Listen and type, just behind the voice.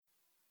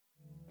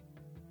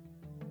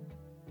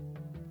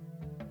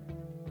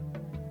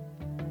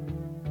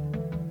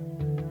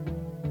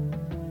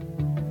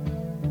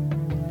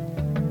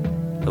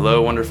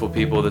Hello, wonderful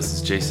people. This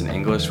is Jason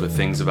English with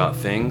Things About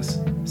Things,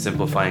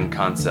 simplifying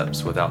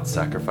concepts without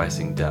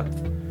sacrificing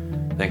depth.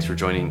 Thanks for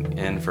joining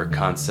in for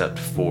Concept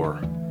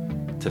 4.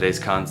 Today's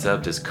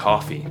concept is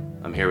coffee.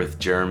 I'm here with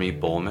Jeremy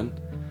Bowman.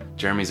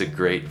 Jeremy's a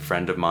great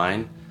friend of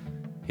mine.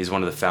 He's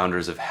one of the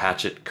founders of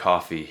Hatchet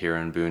Coffee here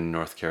in Boone,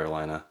 North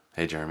Carolina.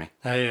 Hey, Jeremy.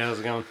 Hey,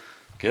 how's it going?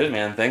 Good,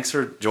 man. Thanks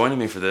for joining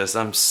me for this.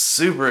 I'm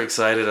super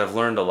excited. I've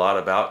learned a lot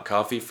about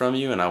coffee from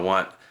you, and I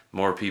want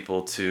more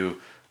people to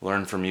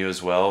learn from you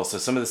as well. So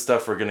some of the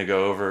stuff we're going to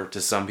go over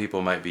to some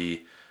people might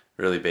be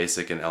really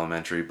basic and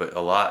elementary, but a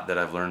lot that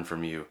I've learned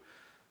from you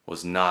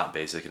was not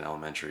basic and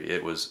elementary.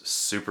 It was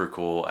super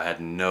cool. I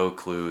had no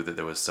clue that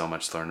there was so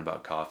much to learn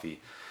about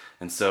coffee.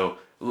 And so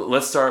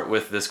let's start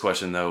with this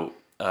question though.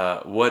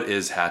 What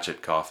is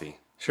Hatchet Coffee?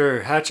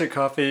 Sure. Hatchet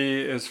Coffee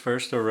is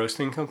first a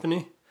roasting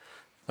company.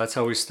 That's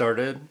how we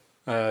started.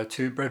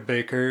 Two bread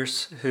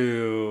bakers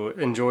who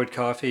enjoyed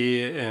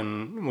coffee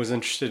and was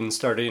interested in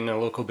starting a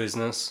local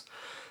business.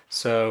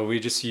 So we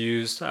just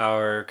used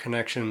our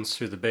connections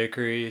through the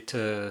bakery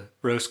to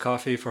roast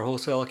coffee for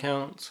wholesale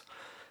accounts.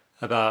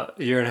 About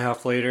a year and a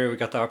half later, we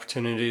got the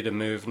opportunity to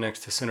move next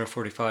to Center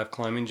 45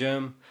 Climbing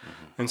Gym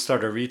and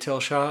start a retail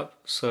shop.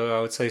 So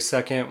I would say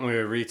second,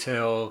 we're a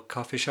retail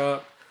coffee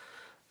shop.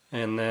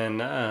 And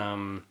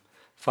then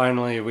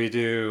finally, we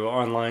do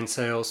online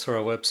sales through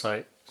our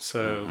website.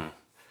 So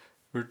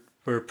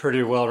we're a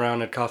pretty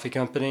well-rounded coffee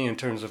company in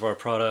terms of our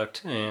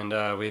product.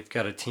 And we've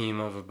got a team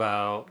of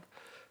about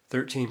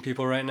 13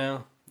 people right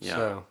now,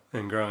 so,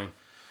 and growing.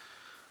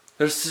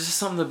 There's just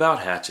something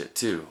about Hatchet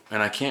too,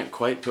 and I can't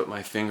quite put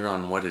my finger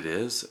on what it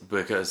is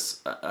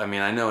because, I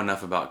mean, I know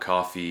enough about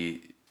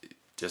coffee,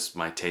 just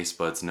my taste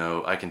buds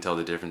know, I can tell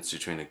the difference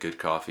between a good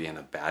coffee and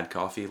a bad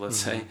coffee, let's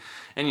say.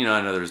 And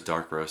I know there's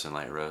dark roast and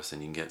light roast,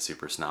 and you can get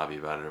super snobby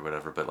about it or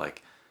whatever, but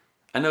like,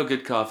 I know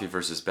good coffee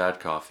versus bad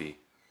coffee.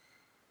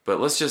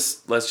 But let's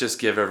just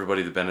give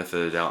everybody the benefit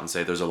of the doubt and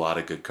say there's a lot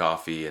of good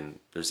coffee, and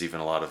there's even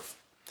a lot of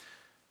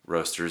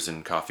roasters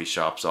and coffee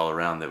shops all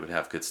around that would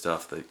have good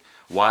stuff.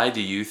 Why do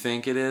you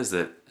think it is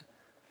that,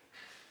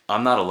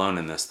 I'm not alone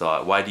in this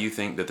thought, why do you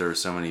think that there are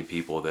so many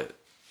people that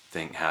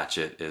think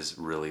Hatchet is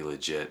really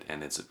legit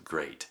and it's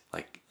great?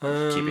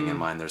 Keeping in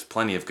mind there's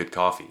plenty of good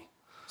coffee.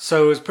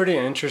 So it was pretty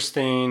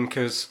interesting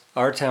because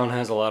our town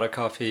has a lot of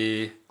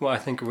coffee. Well, I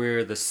think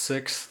we're the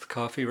 6th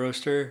coffee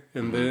roaster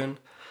in Boone.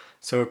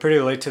 So we're pretty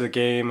late to the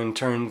game in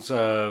terms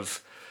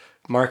of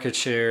market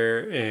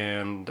share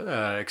and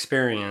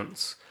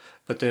experience.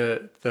 But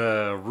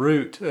the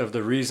root of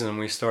the reason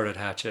we started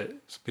Hatchet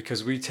is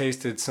because we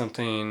tasted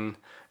something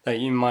that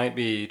you might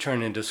be trying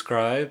to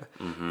describe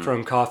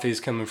from coffees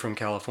coming from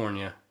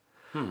California.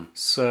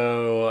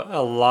 So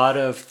a lot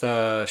of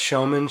the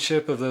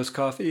showmanship of those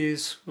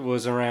coffees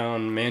was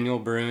around manual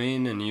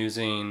brewing and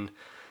using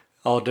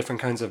all different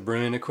kinds of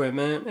brewing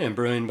equipment and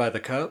brewing by the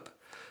cup.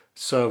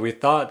 So we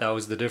thought that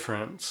was the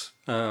difference.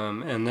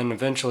 And then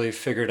eventually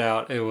figured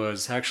out it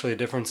was actually a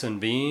difference in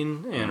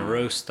bean and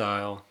roast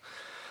style.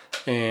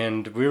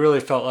 And we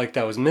really felt like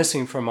that was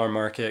missing from our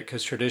market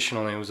because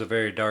traditionally it was a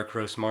very dark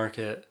roast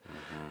market.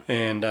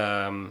 And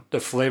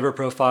the flavor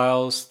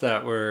profiles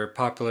that were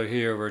popular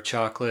here were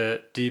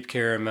chocolate, deep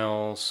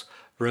caramels,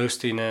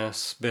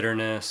 roastiness,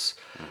 bitterness.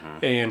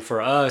 And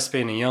for us,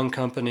 being a young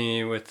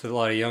company with a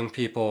lot of young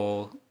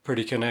people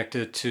pretty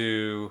connected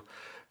to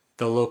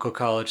the local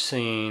college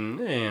scene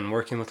and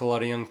working with a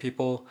lot of young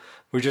people,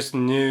 we just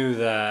knew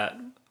that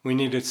we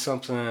needed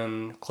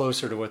something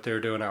closer to what they were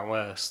doing out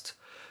west,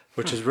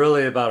 which is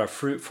really about a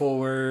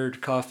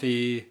fruit-forward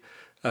coffee,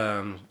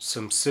 some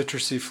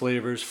citrusy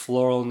flavors,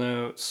 floral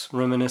notes,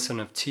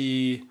 reminiscent of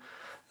tea,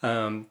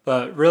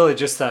 but really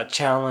just that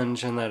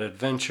challenge and that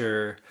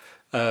adventure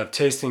of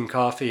tasting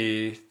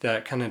coffee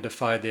that kind of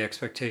defied the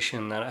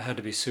expectation that it had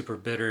to be super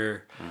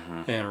bitter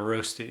and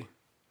roasty.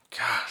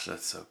 Gosh,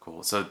 that's so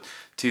cool. So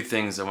 2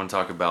 things I want to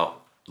talk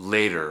about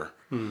later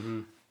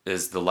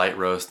is the light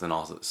roast and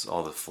also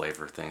all the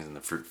flavor things and the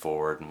fruit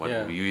forward and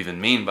what you even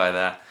mean by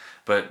that.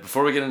 But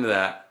before we get into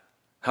that,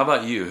 how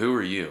about you? Who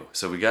are you?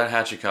 So we got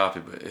Hatchet Coffee,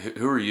 but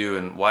who are you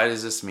and why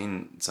does this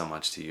mean so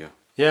much to you?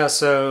 Yeah,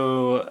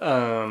 so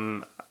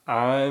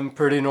I'm a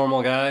pretty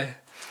normal guy.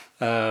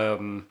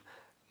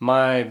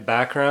 My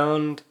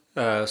background,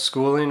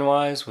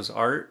 schooling-wise, was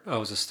art. I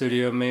was a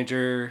studio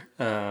major,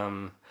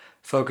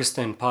 focused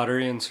in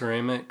pottery and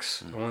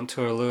ceramics. I went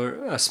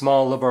to a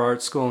small liberal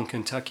arts school in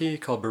Kentucky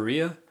called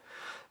Berea.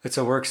 It's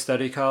a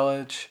work-study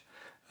college.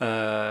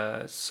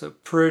 So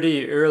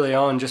pretty early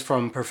on, just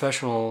from a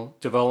professional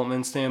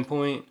development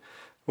standpoint,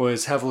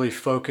 was heavily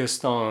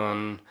focused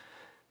on,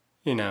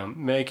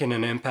 making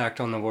an impact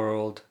on the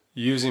world,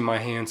 using my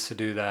hands to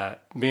do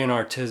that, being an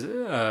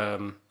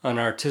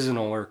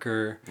artisanal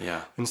worker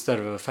instead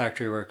of a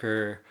factory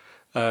worker,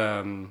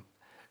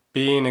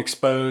 being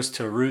exposed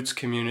to roots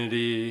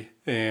community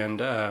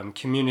and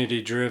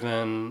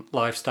community-driven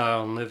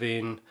lifestyle and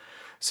living.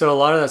 So a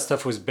lot of that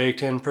stuff was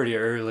baked in pretty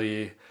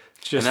early.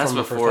 And that's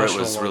before it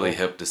was really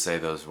hip to say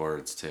those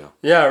words too.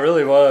 Yeah, it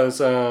really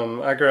was.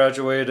 I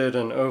graduated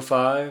in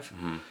 2005.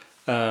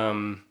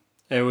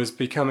 it was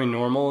becoming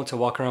normal to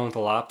walk around with a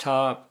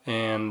laptop,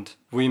 and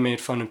we made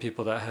fun of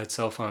people that had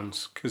cell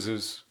phones because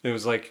it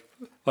was like,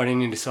 why do you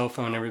need a cell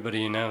phone?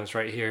 Everybody you know is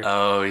right here.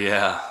 Oh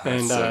yeah,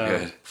 that's And so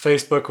good.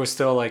 Facebook was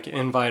still like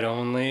invite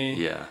only.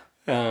 Yeah,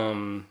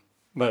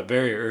 But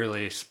very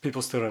early.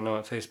 People still don't know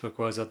what Facebook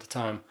was at the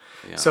time.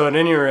 yeah. So at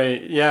any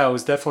rate, yeah, it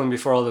was definitely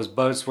before all those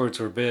buzzwords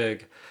were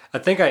big. I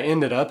think I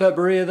ended up at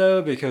Berea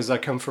though because I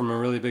come from a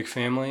really big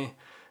family.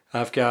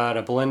 I've got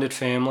a blended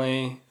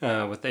family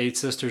with 8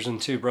 sisters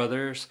and 2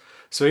 brothers.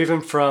 So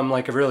even from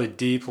like a really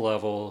deep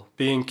level,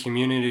 being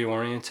community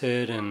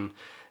oriented and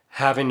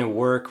having to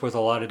work with a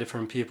lot of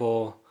different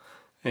people,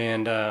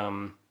 and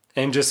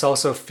just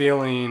also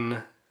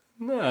feeling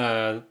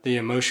the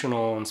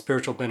emotional and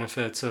spiritual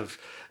benefits of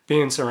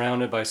being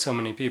surrounded by so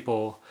many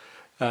people.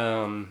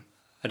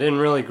 I didn't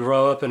really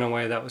grow up in a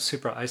way that was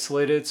super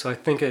isolated, so I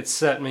think it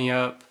set me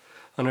up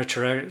on a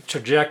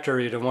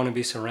trajectory to want to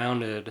be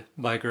surrounded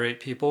by great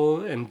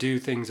people and do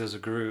things as a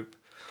group.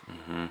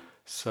 Mm-hmm.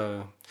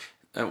 So,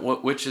 And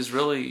which is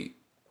really,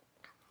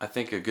 I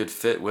think, a good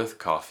fit with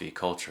coffee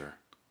culture.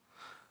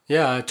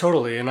 yeah,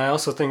 totally. And I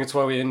also think it's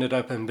why we ended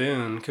up in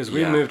Boone, because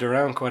we Yeah. moved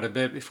around quite a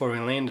bit before we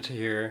landed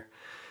here.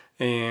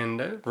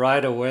 And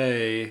right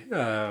away,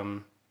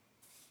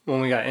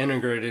 when we got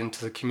integrated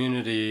into the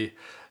community,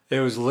 it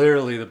was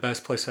literally the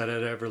best place that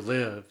I'd ever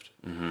lived.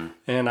 Mm-hmm.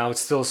 And I would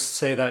still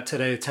say that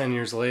today, 10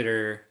 years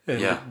later, and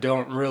Yeah.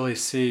 don't really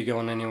see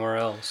going anywhere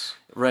else.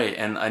 Right,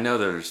 and I know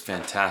there's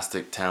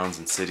fantastic towns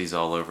and cities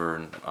all over,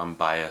 and I'm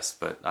biased,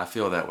 but I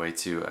feel that way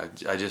too.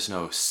 I just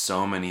know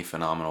so many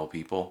phenomenal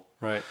people,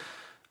 Right.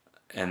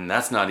 and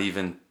that's not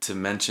even to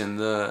mention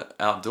the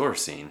outdoor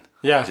scene.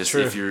 Yeah, Just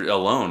true. if you're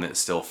alone, it's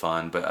still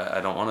fun, but I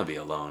don't want to be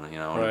alone. You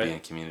know, I want to be Right. in a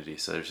community.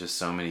 So there's just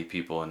so many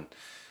people and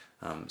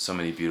so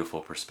many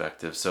beautiful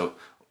perspectives. So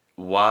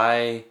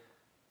why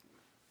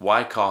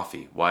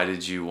coffee? Why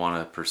did you want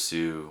to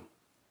pursue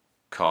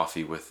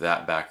coffee with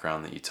that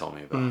background that you told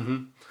me about?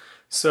 Mm-hmm.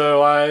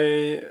 So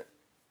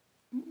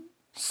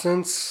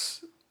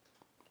since,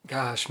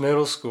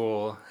 middle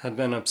school, had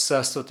been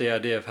obsessed with the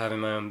idea of having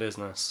my own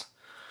business.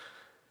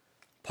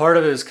 Part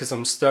of it is because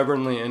I'm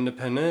stubbornly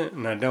independent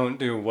and I don't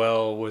do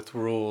well with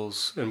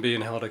rules and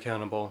being held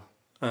accountable.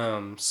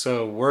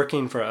 So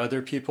working for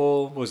other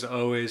people was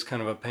always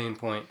kind of a pain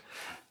point.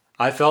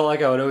 I felt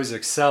like I would always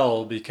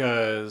excel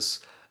because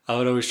I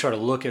would always try to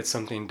look at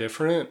something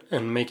different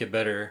and make it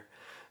better.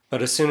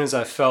 But as soon as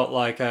I felt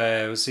like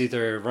I was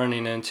either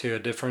running into a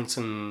difference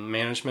in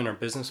management or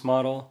business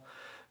model,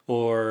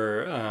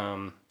 or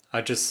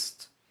I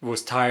just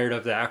was tired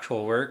of the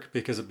actual work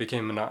because it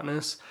became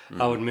monotonous,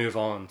 I would move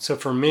on. So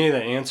for me,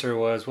 the answer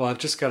was, well, I've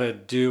just got to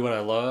do what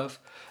I love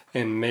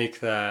and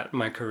make that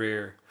my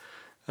career.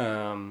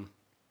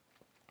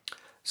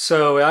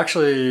 So we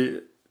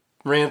actually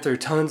ran through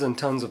tons and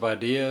tons of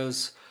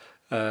ideas.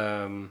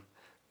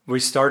 We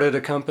started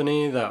a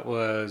company that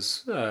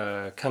was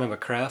kind of a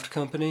craft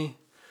company,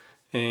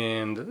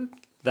 and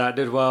that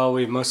did well.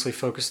 We mostly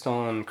focused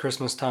on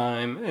Christmas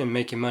time and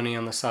making money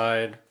on the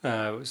side.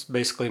 It was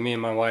basically me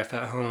and my wife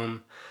at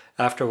home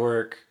after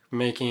work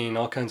making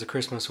all kinds of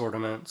Christmas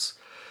ornaments.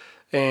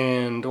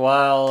 And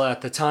while at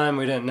the time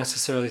we didn't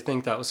necessarily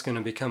think that was going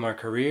to become our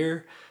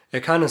career,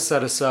 it kind of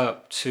set us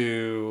up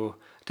to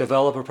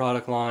develop a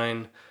product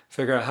line,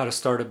 figure out how to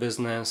start a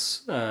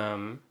business,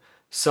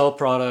 sell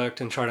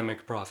product, and try to make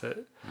a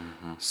profit.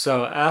 Mm-hmm.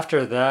 So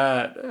after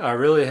that, I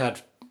really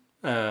had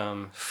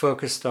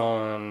focused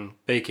on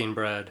baking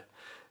bread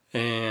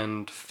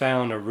and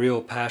found a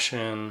real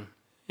passion.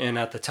 And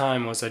at the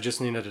time was I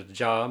just needed a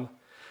job,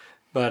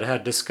 but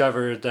had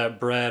discovered that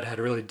bread had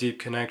a really deep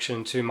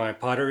connection to my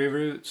pottery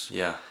roots.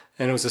 Yeah.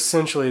 And it was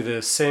essentially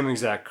the same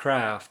exact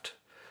craft.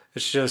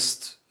 It's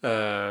just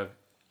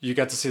you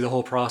got to see the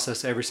whole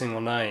process every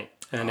single night,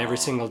 and every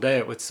single day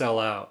it would sell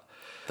out.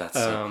 That's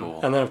so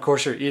cool. And then of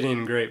course you're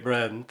eating great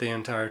bread the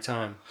entire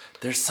time.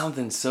 There's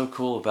something so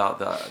cool about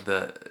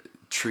the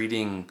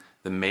treating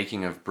the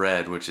making of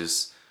bread, which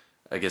is,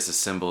 I guess, a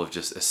symbol of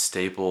just a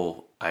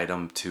staple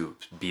item to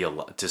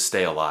to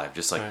stay alive,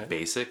 just like Right.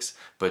 basics,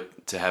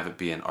 but to have it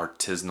be an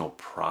artisanal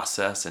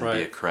process and be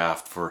Right. a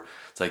craft for,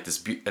 it's like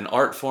this an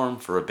art form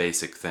for a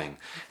basic thing.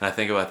 And I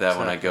think about that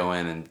when I Exactly. go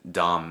in and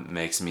Dom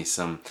makes me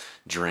some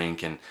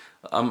drink, and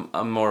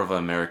I'm more of an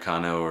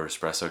Americano or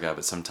espresso guy,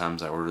 but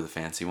sometimes I order the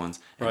fancy ones,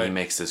 and he Right.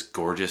 makes this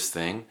gorgeous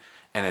thing,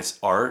 and it's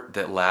art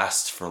that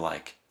lasts for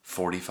like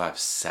 45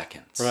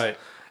 seconds. Right.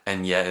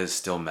 And yet it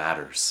still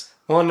matters.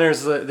 Well, and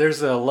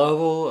there's a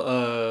level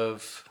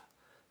of,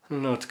 I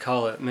don't know what to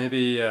call it,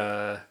 maybe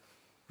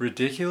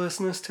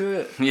ridiculousness to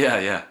it.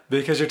 Yeah.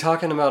 Because you're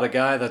talking about a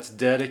guy that's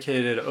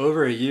dedicated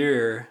over a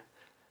year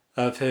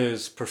of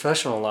his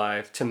professional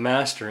life to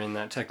mastering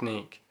that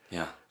technique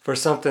Yeah. for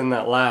something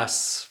that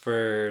lasts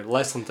for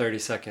less than 30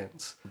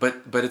 seconds.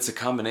 But it's a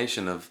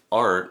combination of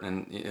art,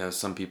 and you know,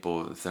 some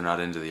people, if they're not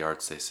into the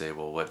arts, they say,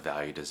 well, what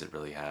value does it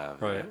really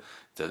have? Right.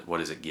 You know, what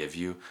does it give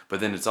you? But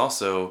then it's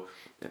also,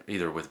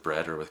 either with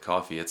bread or with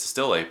coffee, it's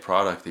still a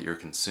product that you're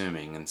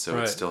consuming, and so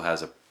Right. it still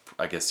has a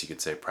I guess you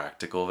could say,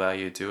 practical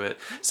value to it.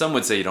 Some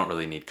would say you don't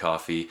really need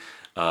coffee.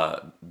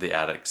 The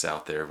addicts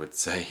out there would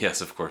say,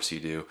 yes, of course you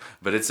do.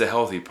 But it's a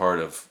healthy part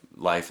of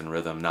life and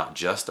rhythm, not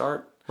just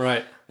art.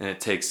 Right. And it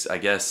takes, I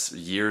guess,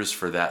 years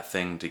for that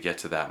thing to get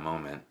to that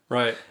moment.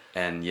 Right.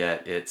 And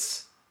yet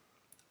it's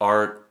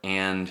art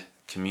and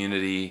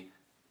community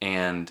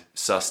and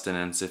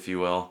sustenance, if you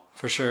will.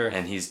 For sure.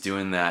 And he's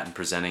doing that and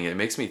presenting it. It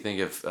makes me think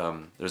of,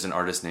 there's an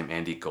artist named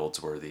Andy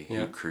Goldsworthy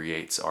who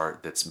creates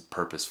art that's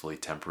purposefully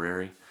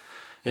temporary.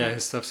 Yeah,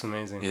 his stuff's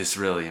amazing. It's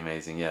really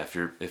amazing. Yeah,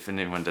 if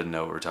anyone doesn't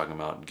know what we're talking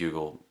about,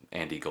 Google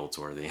Andy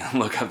Goldsworthy and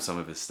look up some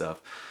of his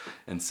stuff.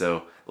 And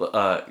so,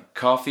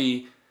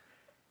 coffee,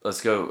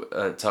 let's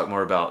go talk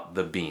more about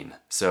the bean.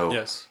 So,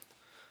 yes.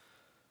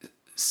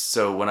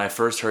 So when I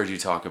first heard you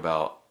talk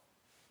about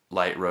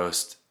light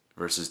roast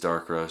versus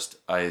dark roast,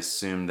 I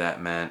assumed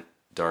that meant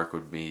dark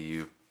would be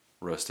you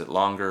roast it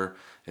longer.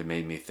 It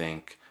made me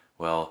think,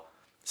 well,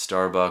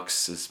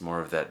 Starbucks is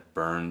more of that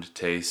burned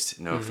taste.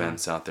 No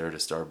offense out there to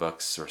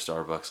Starbucks or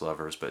Starbucks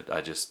lovers, but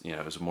I just,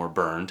 it was more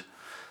burned.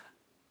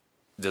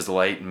 Does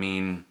light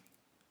mean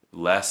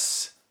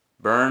less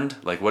burned?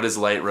 Like, what does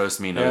light roast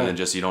mean other than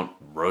just you don't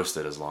roast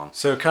it as long?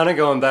 So kind of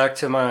going back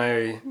to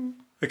my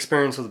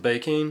experience with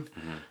baking,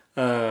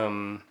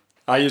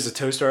 I use a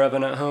toaster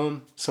oven at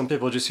home. Some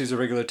people just use a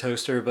regular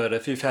toaster, but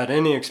if you've had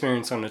any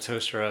experience on a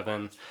toaster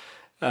oven,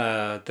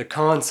 the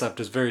concept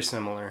is very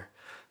similar.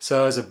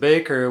 So as a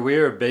baker, we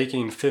are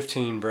baking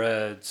 15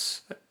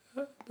 breads,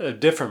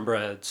 different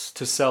breads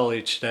to sell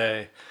each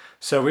day.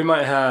 So we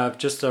might have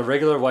just a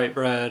regular white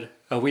bread,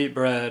 a wheat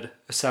bread,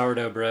 a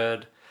sourdough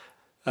bread.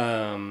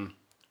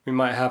 We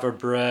might have a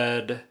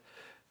bread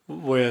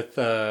with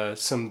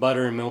some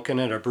butter and milk in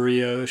it, a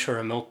brioche or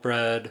a milk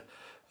bread.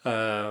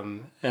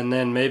 And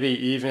then maybe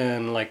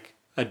even like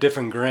a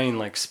different grain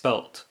like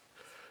spelt.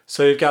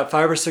 So you've got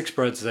 5 or 6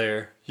 breads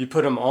there. You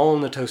put them all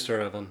in the toaster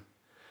oven.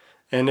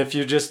 And if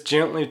you just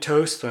gently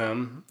toast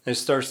them, it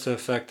starts to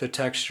affect the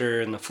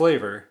texture and the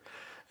flavor.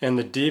 And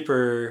the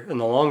deeper and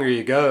the longer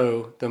you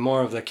go, the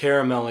more of the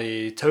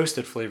caramelly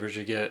toasted flavors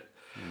you get.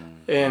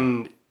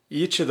 And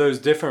each of those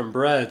different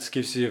breads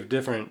gives you a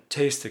different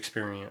taste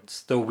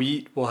experience. The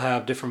wheat will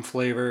have different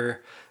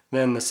flavor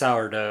than the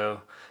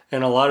sourdough.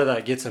 And a lot of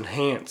that gets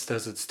enhanced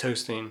as it's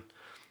toasting.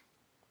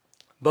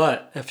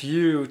 But if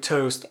you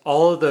toast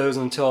all of those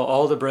until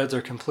all the breads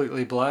are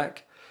completely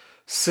black,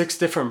 6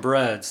 different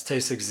breads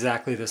taste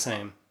exactly the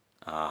same.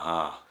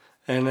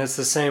 And it's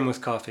the same with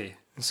coffee.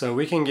 So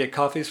we can get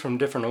coffees from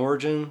different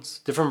origins,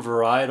 different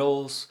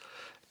varietals,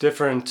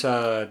 different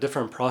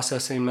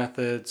processing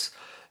methods.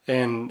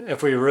 And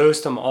if we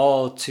roast them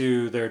all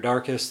to their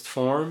darkest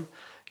form,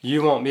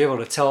 you won't be able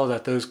to tell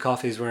that those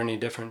coffees were any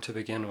different to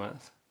begin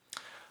with.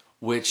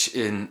 Which,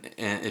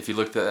 if you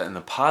look at that in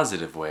a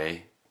positive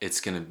way, it's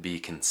going to be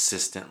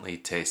consistently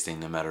tasting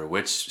no matter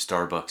which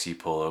Starbucks you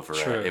pull over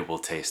at, it will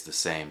taste the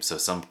same. So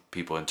some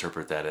people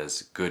interpret that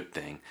as a good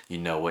thing. You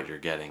know what you're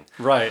getting.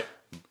 Right.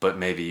 But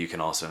maybe you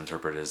can also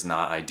interpret it as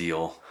not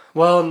ideal.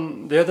 Well,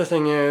 the other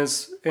thing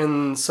is,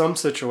 in some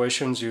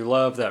situations, you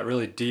love that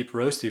really deep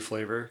roasty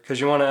flavor because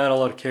you want to add a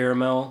lot of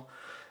caramel,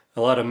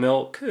 a lot of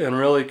milk, and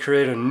really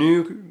create a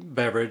new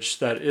beverage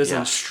that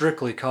isn't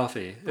strictly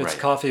coffee. It's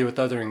coffee with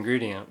other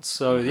ingredients.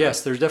 So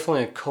yes, there's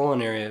definitely a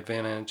culinary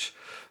advantage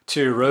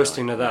to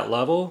roasting to that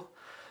level.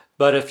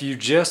 But if you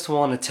just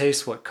want to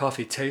taste what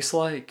coffee tastes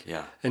like,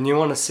 and you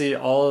want to see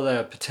all of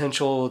the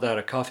potential that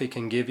a coffee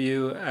can give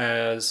you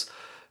as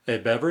a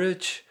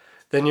beverage,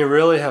 then you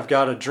really have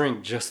got to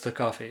drink just the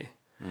coffee.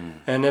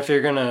 And if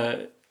you're going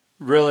to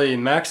really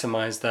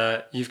maximize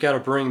that, you've got to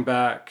bring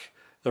back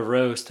the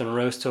roast and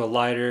roast to a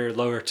lighter,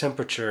 lower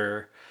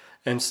temperature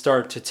and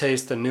start to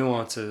taste the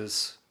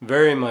nuances,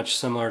 very much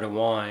similar to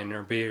wine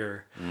or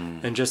beer,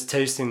 and just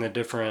tasting the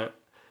different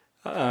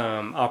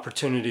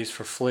opportunities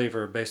for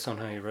flavor based on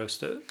how you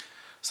roast it.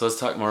 So let's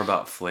talk more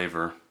about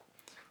flavor.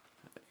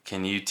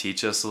 Can you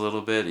teach us a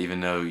little bit,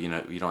 even though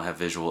you don't have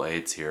visual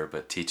aids here,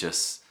 but teach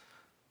us,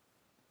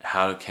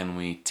 how can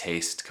we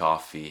taste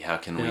coffee? How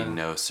can we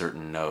know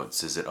certain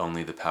notes? Is it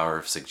only the power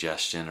of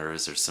suggestion, or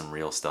is there some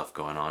real stuff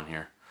going on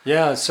here?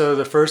 Yeah, so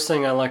the first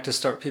thing I like to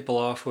start people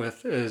off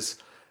with is,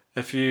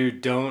 if you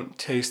don't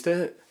taste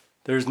it,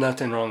 there's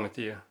nothing wrong with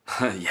you.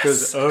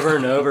 Because over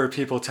and over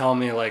people tell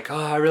me like,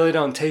 I really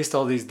don't taste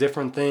all these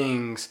different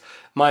things.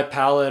 My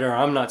palate, or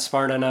I'm not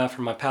smart enough,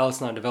 or my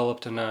palate's not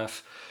developed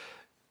enough.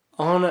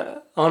 On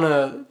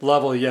a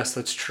level, yes,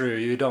 that's true.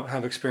 You don't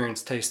have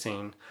experience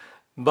tasting.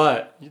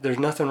 But there's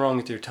nothing wrong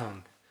with your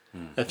tongue.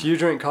 If you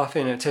drink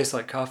coffee and it tastes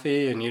like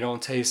coffee and you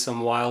don't taste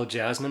some wild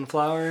jasmine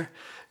flower,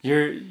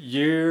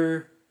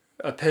 your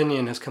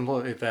opinion is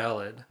completely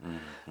valid.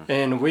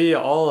 And we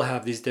all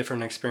have these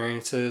different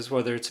experiences,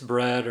 whether it's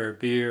bread or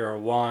beer or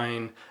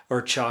wine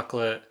or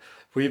chocolate.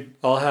 We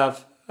all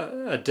have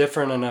a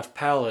different enough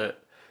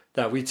palate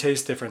that we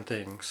taste different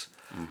things.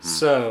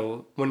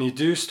 So when you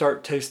do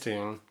start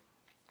tasting,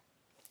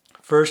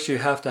 first you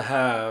have to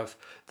have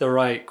the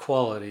right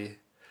quality.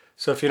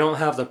 So if you don't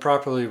have the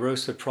properly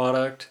roasted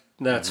product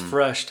that's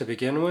fresh to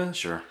begin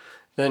with,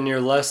 then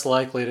you're less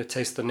likely to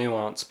taste the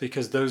nuance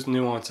because those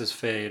nuances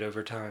fade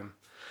over time.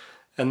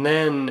 And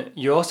then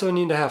you also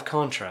need to have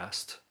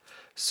contrast.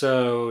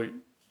 So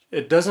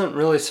it doesn't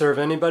really serve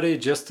anybody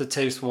just to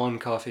taste one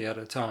coffee at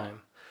a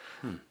time.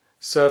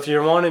 So if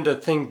you're wanting to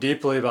think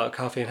deeply about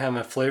coffee and have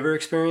a flavor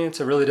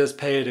experience, it really does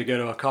pay to go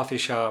to a coffee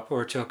shop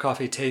or to a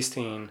coffee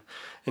tasting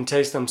and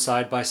taste them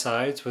side by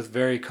sides with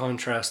very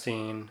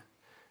contrasting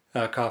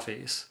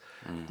coffees.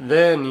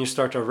 Then you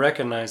start to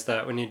recognize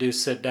that when you do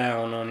sit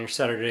down on your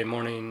Saturday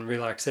morning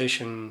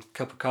relaxation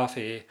cup of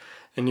coffee,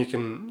 and you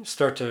can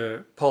start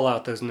to pull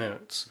out those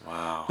notes.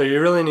 Wow. But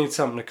you really need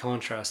something to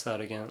contrast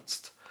that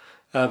against.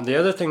 The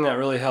other thing that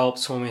really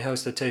helps when we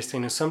host a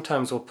tasting is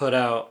sometimes we'll put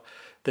out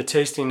the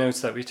tasting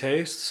notes that we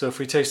taste. So if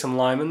we taste some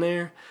lime in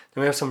there,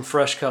 then we have some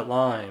fresh cut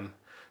lime.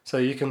 So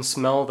you can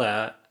smell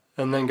that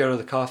and then go to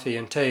the coffee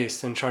and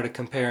taste and try to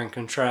compare and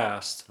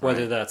contrast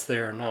whether that's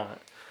there or not.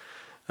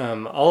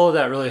 All of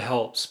that really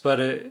helps, but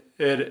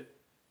it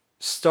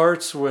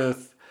starts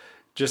with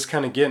just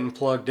kind of getting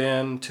plugged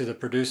in to the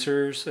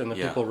producers and the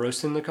people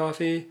roasting the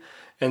coffee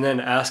and then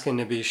asking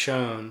to be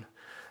shown.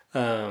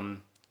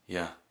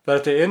 But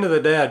at the end of the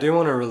day, I do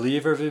want to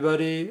relieve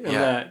everybody in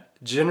that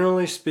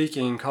generally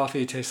speaking,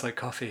 coffee tastes like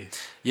coffee.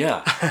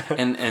 Yeah,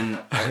 and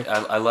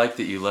I like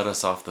that you let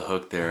us off the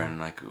hook there, and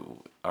like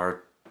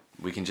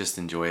we can just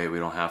enjoy it. We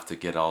don't have to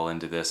get all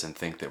into this and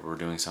think that we're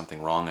doing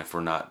something wrong if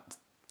we're not,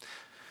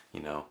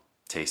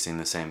 tasting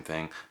the same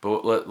thing.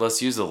 But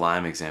let's use the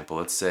lime example.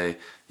 Let's say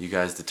you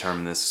guys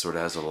determine this sort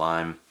of as a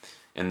lime,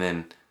 and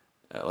then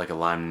like a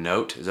lime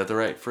note. Is that the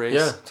right phrase?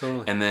 Yeah,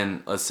 totally. And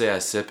then let's say I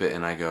sip it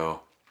and I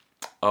go,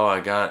 oh, I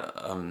got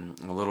a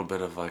little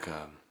bit of like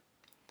a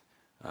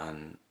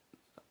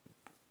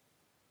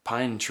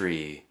pine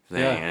tree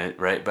thing,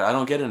 right? But I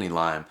don't get any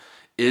lime.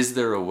 Is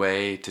there a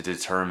way to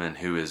determine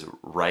who is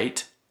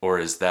right, or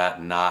is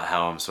that not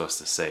how I'm supposed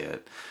to say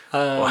it?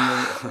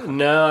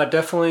 No, I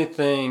definitely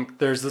think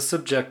there's the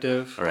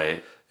subjective,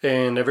 right?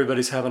 And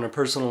everybody's having a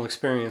personal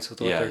experience with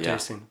what they're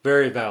tasting.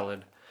 Very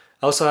valid.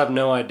 I also have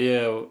no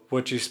idea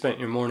what you spent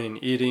your morning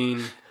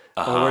eating,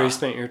 or where you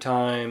spent your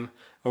time,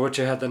 or what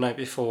you had the night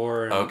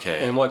before,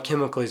 and what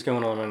chemically is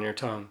going on your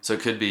tongue. So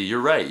it could be,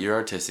 you're right, you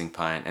are tasting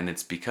pine, and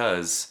it's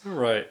because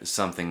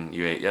something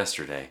you ate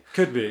yesterday.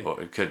 Could be. Well,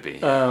 it could be.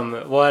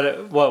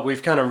 What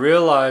we've kind of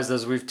realized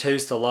as we've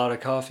tasted a lot of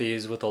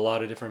coffees with a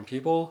lot of different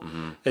people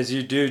is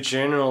you do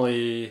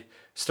generally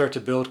start to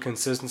build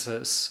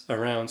consensus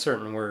around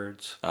certain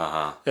words.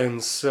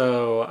 And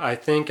so I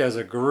think as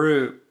a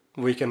group,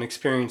 we can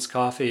experience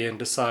coffee and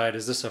decide,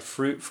 is this a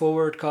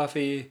fruit-forward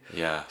coffee?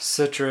 Yeah.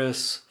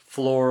 Citrus,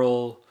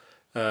 floral,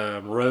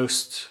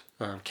 roast,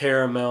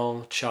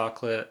 caramel,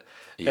 chocolate.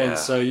 Yeah. And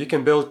so you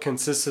can build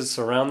consensus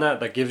around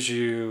that gives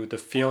you the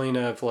feeling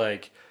of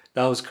like,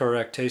 that was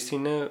correct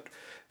tasting note.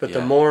 But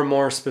the more and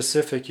more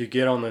specific you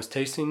get on those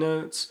tasting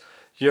notes,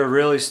 you're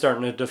really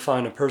starting to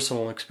define a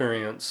personal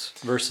experience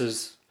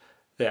versus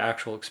the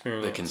actual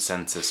experience. The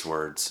consensus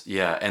words.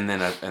 Yeah. And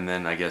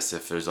then I guess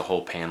if there's a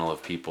whole panel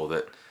of people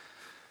that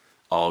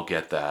all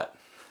get that,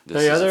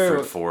 this is a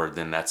fruit forward,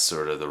 then that's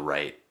sort of the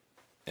right.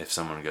 If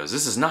someone goes,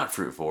 this is not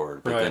fruit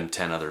forward, but then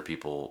 10 other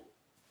people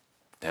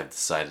have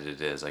decided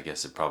it is, I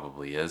guess it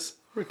probably is.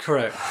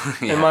 Correct,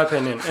 in my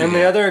opinion. And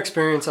the other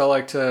experience I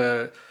like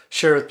to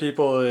share with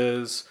people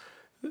is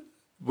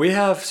we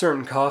have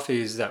certain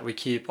coffees that we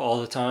keep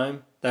all the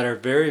time that are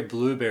very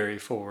blueberry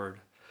forward.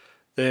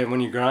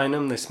 When you grind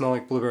them, they smell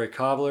like blueberry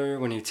cobbler.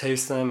 When you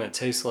taste them, it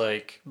tastes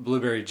like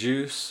blueberry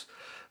juice.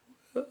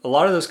 A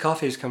lot of those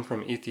coffees come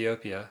from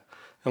Ethiopia.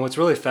 And what's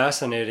really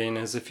fascinating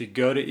is if you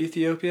go to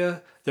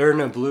Ethiopia, there are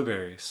no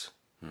blueberries.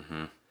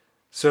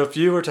 So if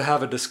you were to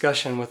have a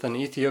discussion with an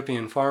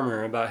Ethiopian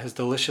farmer about his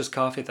delicious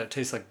coffee that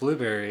tastes like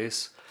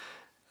blueberries,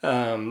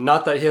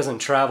 not that he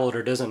hasn't traveled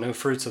or doesn't know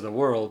fruits of the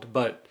world,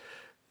 but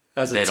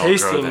as a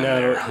tasting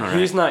note,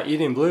 he's not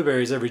eating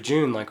blueberries every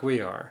June like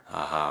we are.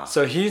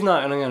 So he's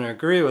not going to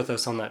agree with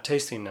us on that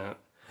tasting note.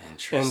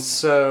 Interesting. And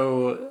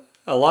so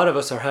a lot of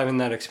us are having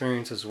that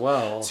experience as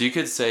well. So you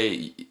could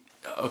say,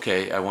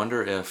 okay, I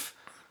wonder if,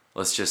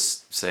 let's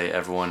just say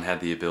everyone had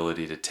the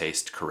ability to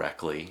taste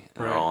correctly,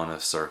 and they're all in a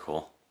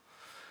circle.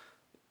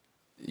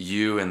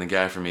 You and the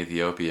guy from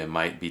Ethiopia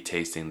might be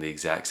tasting the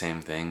exact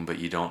same thing, but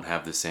you don't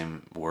have the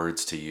same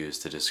words to use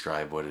to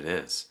describe what it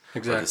is.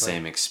 Exactly. Or the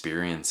same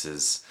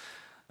experiences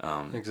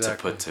to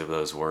put to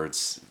those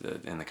words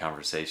in the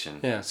conversation.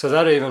 Yeah, so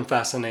that even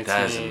fascinates me.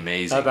 That is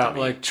amazing about to me.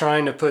 Like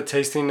trying to put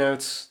tasting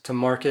notes to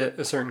market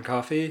a certain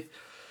coffee.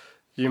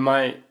 You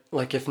might,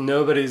 like if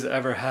nobody's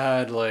ever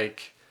had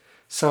like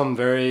some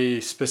very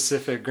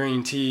specific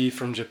green tea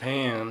from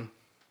Japan,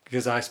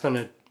 because I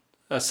spent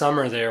a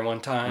summer there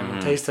one time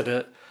and tasted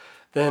it,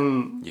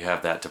 then you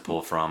have that to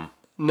pull from.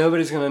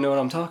 Nobody's going to know what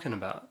I'm talking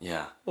about.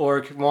 Yeah.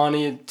 Or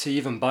want to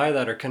even buy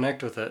that or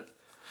connect with it.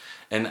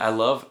 And I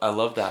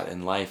love that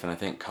in life, and I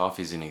think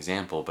coffee's an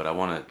example, but I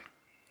want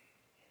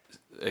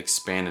to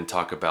expand and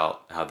talk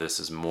about how this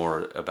is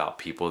more about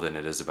people than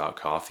it is about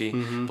coffee.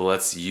 But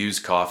let's use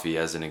coffee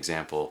as an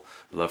example.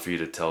 I'd love for you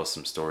to tell us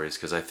some stories,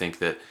 because I think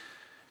that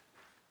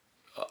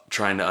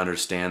trying to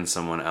understand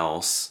someone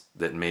else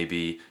that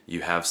maybe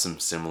you have some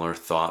similar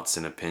thoughts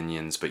and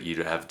opinions, but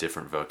you have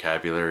different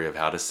vocabulary of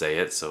how to say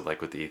it. So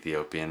like with the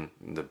Ethiopian,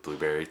 the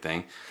blueberry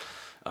thing,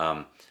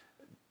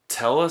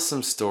 tell us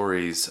some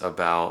stories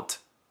about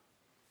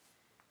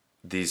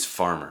these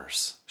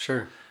farmers.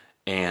 Sure.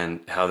 And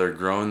how they're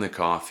growing the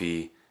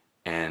coffee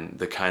and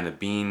the kind of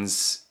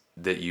beans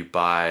that you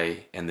buy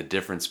and the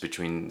difference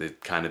between the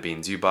kind of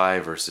beans you buy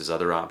versus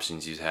other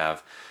options you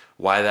have.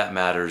 Why that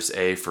matters,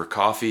 A, for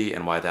coffee,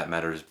 and why that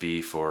matters,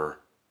 B, for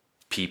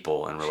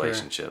people and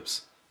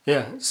relationships. Sure.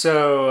 Yeah.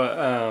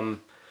 So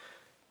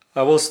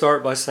I will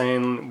start by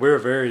saying we're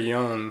very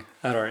young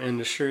at our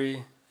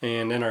industry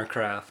and in our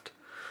craft.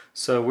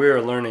 So we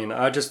are learning.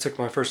 I just took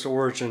my first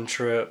Origin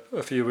trip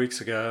a few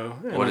weeks ago.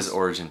 What does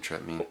Origin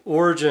trip mean?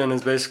 Origin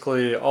is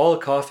basically all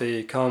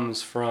coffee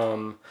comes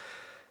from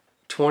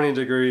 20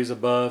 degrees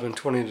above and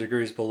 20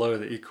 degrees below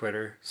the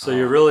equator. So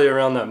you're really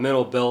around that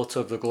middle belt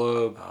of the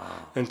globe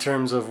in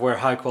terms of where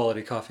high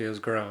quality coffee is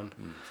grown.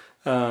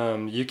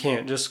 You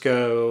can't just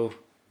go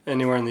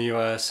anywhere in the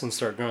U.S. and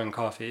start growing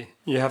coffee.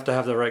 You have to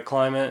have the right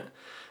climate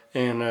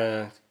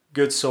and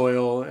good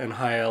soil and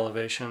high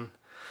elevation.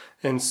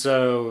 And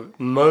so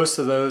most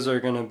of those are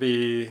going to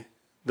be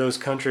those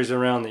countries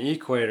around the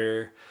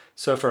equator.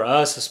 So for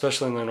us,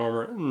 especially in the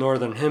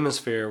northern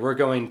hemisphere, we're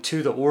going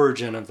to the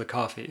origin of the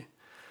coffee.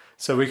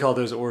 So we call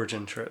those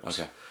origin trips.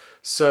 Okay.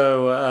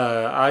 So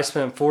I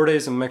spent 4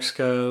 days in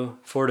Mexico,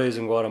 4 days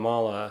in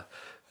Guatemala,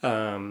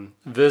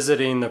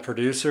 visiting the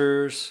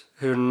producers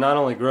who not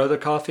only grow the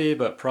coffee,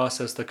 but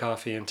process the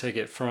coffee and take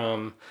it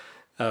from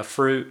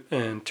fruit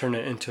and turn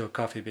it into a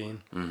coffee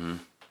bean. Mm-hmm.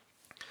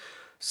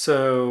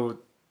 So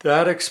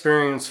that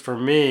experience for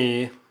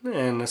me,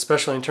 and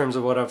especially in terms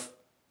of what I've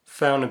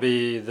found to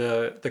be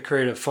the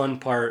creative fun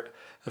part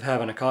of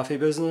having a coffee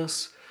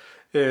business,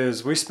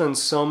 is we spend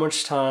so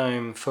much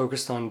time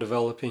focused on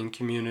developing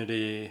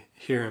community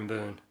here in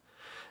Boone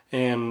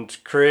and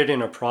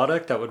creating a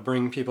product that would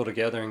bring people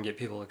together and get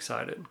people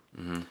excited.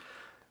 Mm-hmm.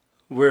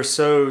 We're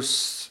so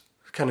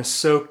kind of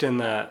soaked in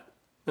that,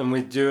 and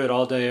we do it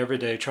all day, every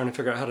day, trying to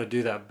figure out how to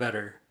do that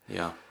better.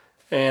 Yeah.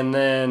 And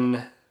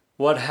then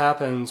what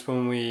happens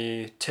when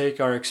we take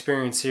our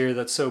experience here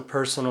that's so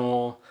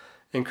personal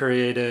and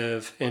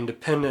creative and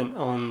dependent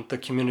on the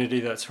community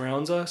that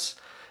surrounds us,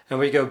 and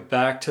we go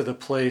back to the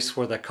place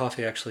where that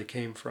coffee actually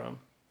came from.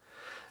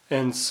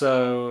 And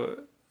so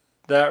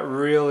that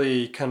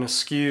really kind of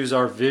skews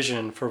our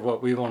vision for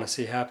what we want to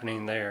see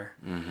happening there.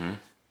 Mm-hmm.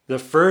 The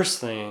first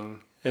thing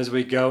is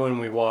we go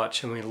and we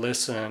watch and we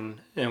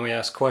listen and we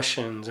ask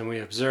questions and we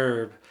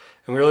observe,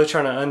 and we're really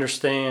trying to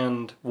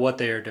understand what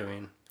they are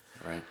doing.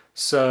 Right.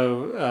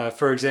 So,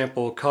 for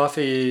example,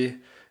 coffee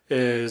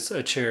is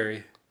a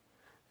cherry.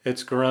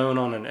 It's grown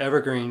on an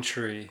evergreen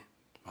tree.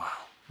 Wow.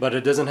 But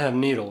it doesn't have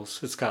needles.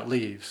 It's got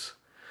leaves.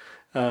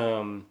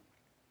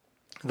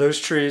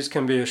 Those trees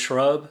can be a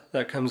shrub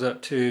that comes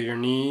up to your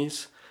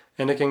knees,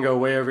 and it can go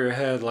way over your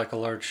head like a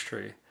large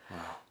tree.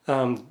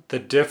 Wow. The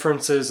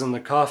differences in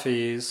the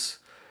coffees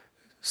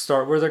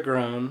start where they're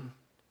grown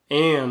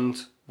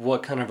and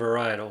what kind of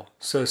varietal.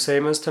 So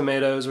same as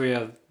tomatoes, we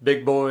have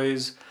big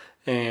boys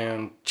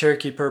and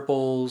Cherokee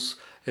purples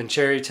and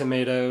cherry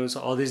tomatoes,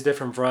 all these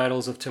different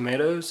varietals of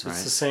tomatoes.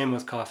 It's the same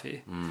with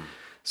coffee. Mm.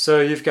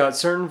 So you've got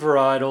certain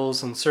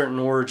varietals and certain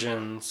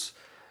origins,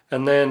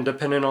 and then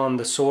depending on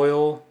the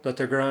soil that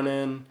they're grown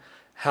in,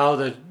 how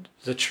the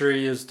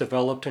tree is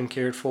developed and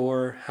cared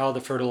for, how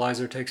the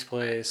fertilizer takes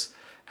place,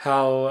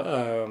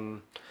 how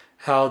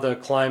the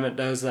climate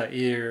does that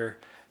year,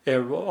 it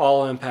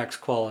all impacts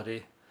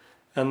quality.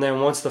 And then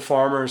once the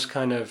farmers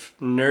kind of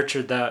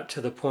nurtured that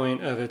to the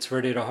point of it's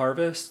ready to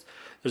harvest,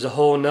 there's a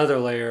whole nother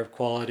layer of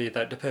quality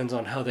that depends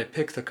on how they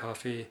pick the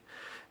coffee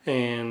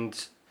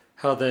and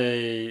how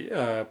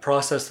they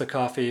process the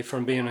coffee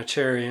from being a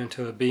cherry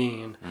into a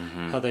bean,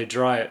 how they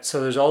dry it.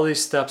 So there's all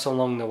these steps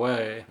along the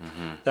way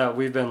that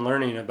we've been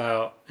learning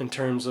about in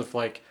terms of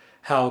like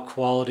how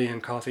quality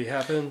in coffee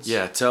happens.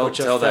 Yeah, tell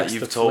that.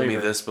 You've told me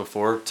this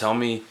before.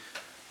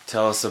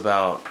 Tell us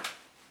about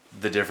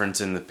the difference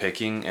in the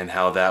picking and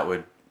how that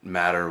would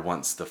matter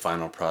once the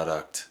final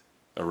product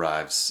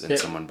arrives and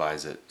someone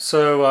buys it.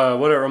 So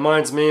what it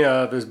reminds me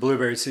of is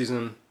blueberry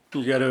season.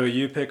 You go to a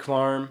U-Pick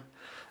farm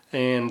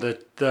and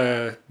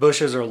the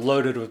bushes are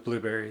loaded with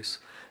blueberries.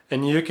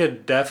 And you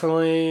could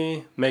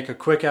definitely make a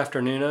quick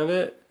afternoon of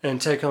it and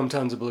take home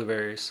tons of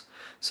blueberries.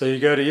 So you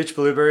go to each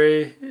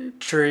blueberry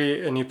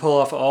tree and you pull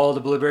off all the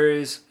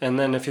blueberries, and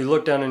then if you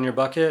look down in your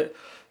bucket,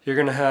 you're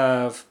going to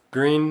have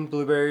green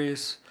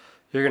blueberries,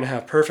 you're going to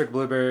have perfect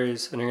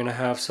blueberries, and you're going to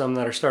have some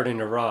that are starting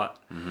to rot.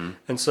 Mm-hmm.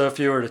 And so if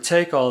you were to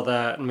take all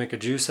that and make a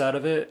juice out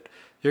of it,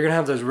 you're going to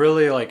have those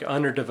really like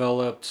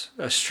underdeveloped,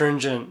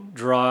 astringent,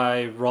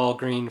 dry, raw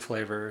green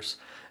flavors.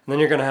 And then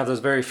you're going to have those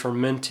very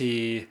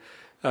fermenty,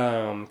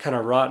 kind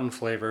of rotten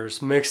flavors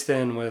mixed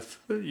in with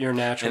your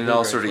natural. And it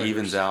all sort of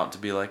evens out to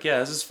be like, yeah,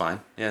 this is fine.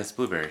 Yeah, it's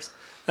blueberries.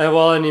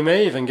 And you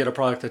may even get a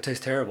product that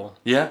tastes terrible.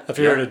 Yeah. If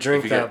you were to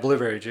drink If you that get-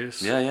 blueberry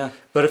juice. Yeah.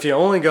 But if you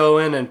only go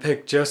in and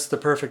pick just the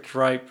perfect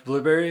ripe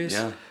blueberries,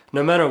 Yeah.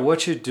 no matter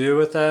what you do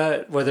with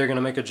that, whether you're going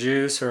to make a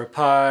juice or a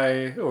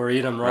pie or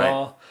eat them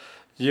raw,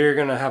 you're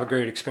going to have a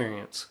great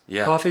experience.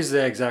 Yeah. Coffee's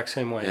the exact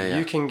same way. Yeah.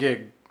 You can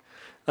get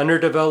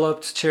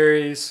underdeveloped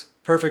cherries,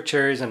 perfect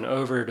cherries, and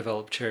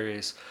overdeveloped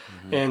cherries.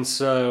 Mm-hmm. And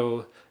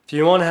so if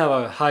you want to have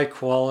a high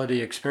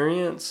quality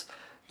experience,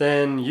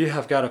 then you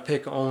have got to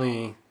pick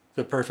only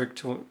the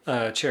perfect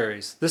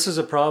cherries. This is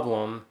a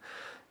problem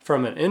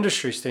from an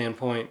industry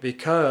standpoint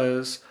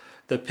because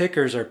the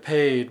pickers are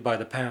paid by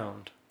the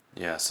pound.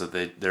 Yeah, so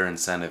their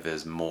incentive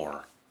is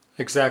more,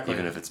 Exactly.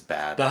 even if it's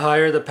bad. The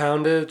higher the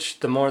poundage,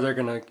 the more they're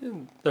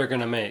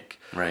gonna make.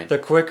 Right. The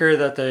quicker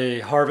that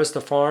they harvest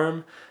a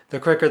farm, the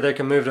quicker they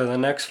can move to the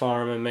next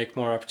farm and make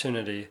more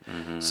opportunity.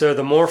 Mm-hmm. So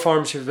the more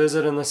farms you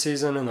visit in the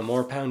season and the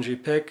more pounds you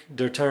pick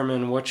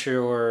determine what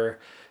your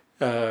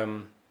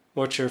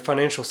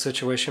financial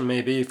situation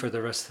may be for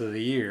the rest of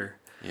the year.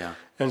 Yeah.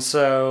 And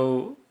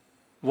so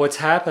what's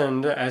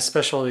happened as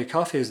specialty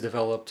coffee is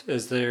developed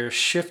is they're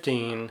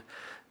shifting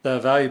the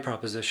value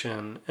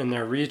proposition and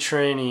they're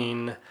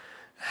retraining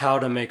how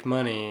to make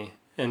money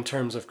in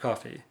terms of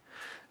coffee.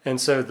 And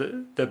so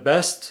the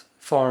best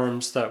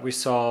farms that we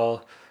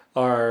saw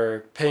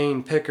are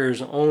paying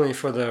pickers only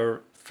for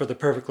the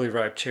perfectly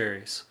ripe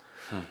cherries.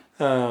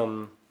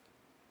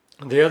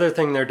 The other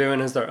thing they're doing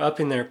is they're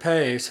upping their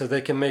pay so they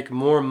can make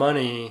more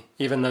money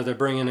even though they're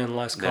bringing in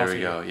less coffee. There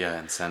we go. Yeah,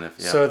 incentive.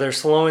 Yeah. So they're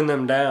slowing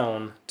them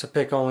down to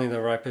pick only the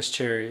ripest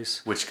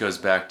cherries. Which goes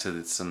back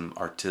to some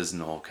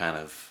artisanal kind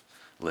of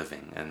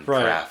living and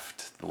Right.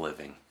 craft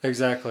living.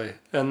 Exactly.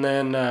 And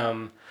then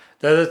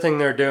the other thing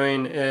they're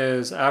doing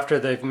is after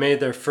they've made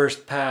their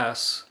first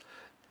pass,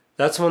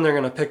 that's when they're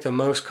going to pick the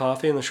most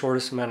coffee in the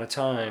shortest amount of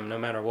time, no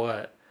matter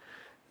what.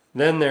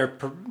 Then they're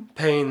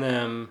paying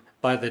them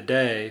by the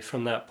day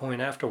from that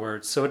point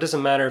afterwards. So it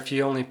doesn't matter if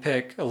you only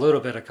pick a little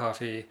bit of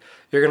coffee,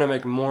 you're going to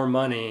make more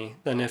money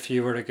than if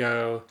you were to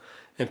go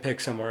and pick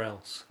somewhere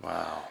else.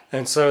 Wow.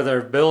 And so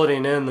they're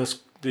building in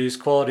these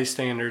quality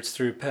standards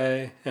through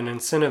pay and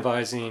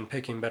incentivizing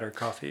picking better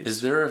coffees.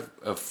 Is there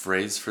a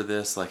phrase for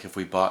this? Like if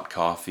we bought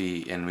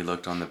coffee and we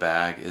looked on the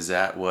bag, is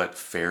that what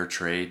fair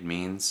trade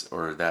means?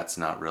 Or that's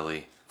not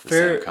really the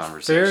same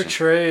conversation? Fair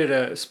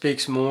trade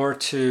speaks more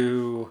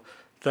to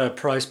the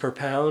price per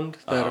pound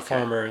that a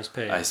farmer is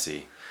paid. I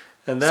see.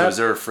 And So is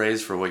there a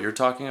phrase for what you're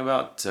talking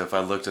about? So if I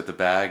looked at the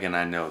bag and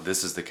I know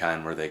this is the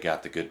kind where they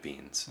got the good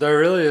beans. There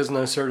really is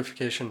no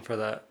certification for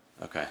that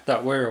Okay.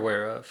 that we're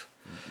aware of.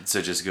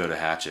 So just go to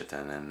Hatchet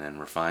then and then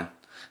we're fine?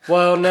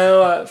 Well,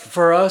 no,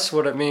 for us,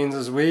 what it means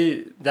is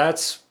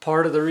that's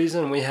part of the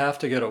reason we have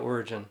to go to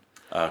Origin.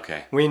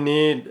 Okay.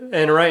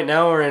 And right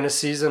now we're in a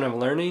season of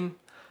learning,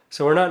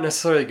 so we're not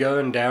necessarily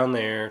going down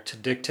there to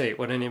dictate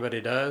what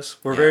anybody does.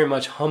 We're very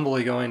much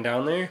humbly going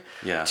down there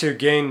to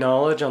gain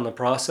knowledge on the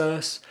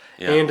process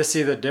and to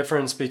see the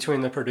difference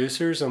between the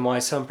producers and why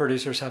some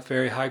producers have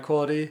very high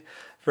quality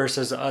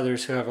versus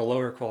others who have a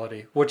lower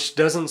quality, which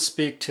doesn't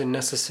speak to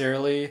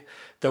necessarily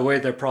the way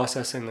they're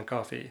processing the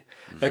coffee.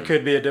 Mm-hmm. It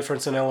could be a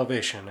difference in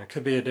elevation. It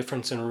could be a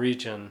difference in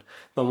region.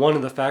 But one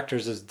of the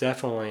factors is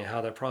definitely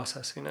how they're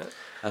processing it.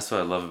 That's what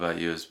I love about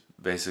you is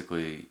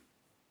basically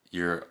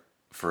you're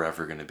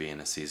forever going to be in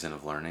a season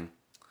of learning.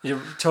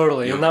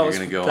 Totally. And that was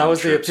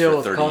the appeal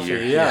of coffee.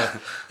 Years. Yeah.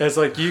 It's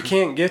like you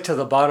can't get to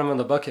the bottom of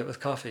the bucket with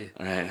coffee.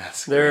 Right.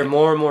 There are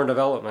more and more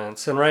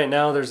developments. And right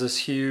now there's this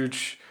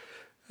huge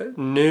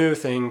new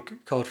thing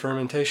called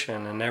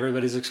fermentation, and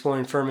everybody's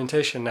exploring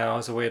fermentation now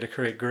as a way to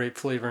create great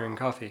flavor in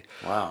coffee.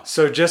 Wow.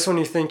 So just when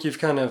you think you've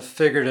kind of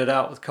figured it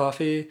out with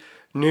coffee,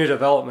 new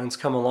developments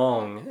come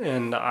along.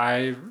 And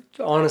I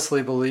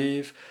honestly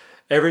believe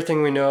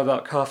everything we know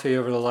about coffee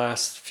over the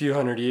last few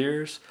hundred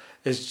years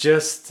is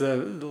just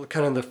the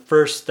kind of the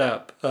first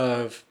step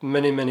of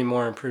many, many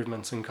more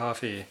improvements in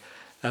coffee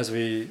as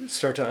we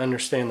start to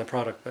understand the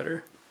product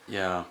better.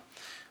 Yeah.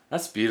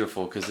 That's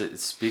beautiful because it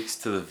speaks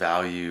to the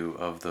value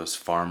of those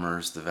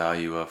farmers, the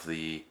value of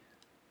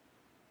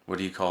what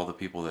do you call the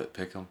people that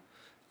pick them?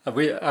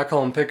 I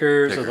call them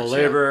pickers or the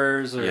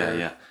laborers.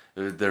 Yeah.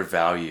 Their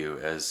value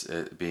as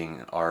it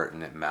being art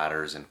and it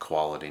matters and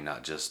quality,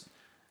 not just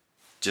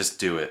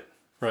do it.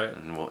 Right.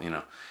 And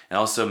it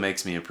also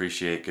makes me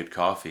appreciate good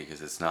coffee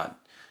because it's not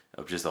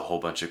just a whole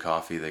bunch of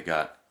coffee that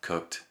got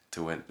cooked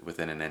to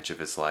within an inch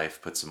of its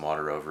life, put some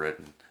water over it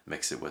and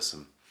mix it with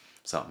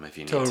something if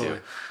you need to.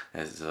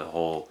 As a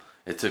whole,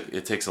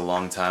 it takes a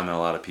long time and a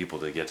lot of people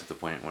to get to the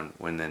point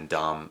when then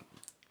Dom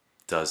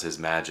does his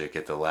magic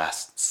at the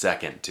last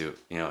second to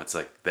it's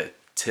like the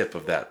tip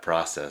of that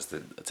process, the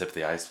tip of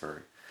the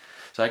iceberg.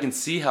 So I can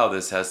see how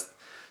this has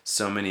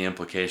so many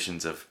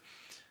implications of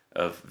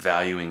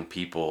valuing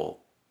people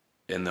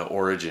in the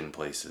origin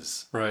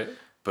places. Right.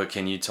 But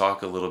can you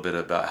talk a little bit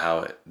about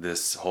how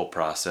this whole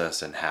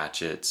process and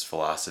Hatchet's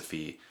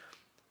philosophy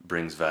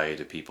brings value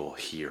to people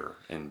here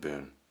in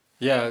Boone?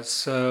 Yeah,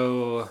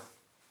 so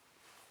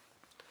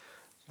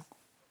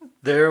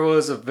there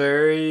was a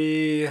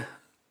very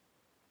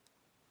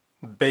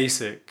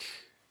basic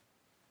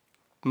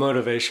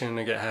motivation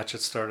to get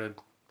Hatchet started.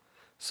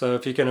 So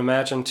if you can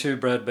imagine two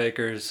bread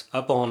bakers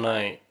up all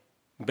night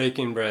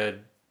baking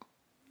bread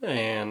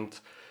and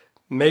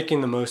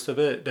making the most of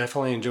it,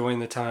 definitely enjoying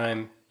the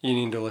time,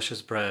 eating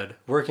delicious bread,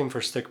 working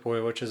for Stick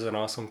Boy, which is an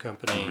awesome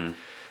company.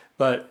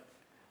 But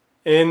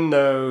in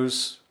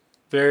those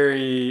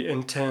very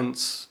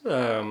intense,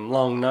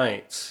 long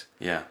nights,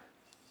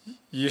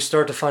 you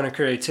start to find a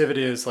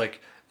creativity. It's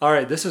like, all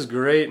right, this is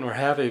great and we're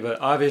happy, but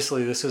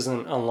obviously this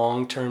isn't a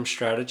long-term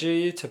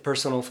strategy to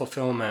personal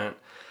fulfillment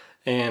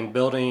and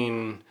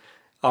building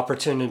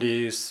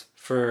opportunities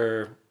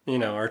for,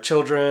 our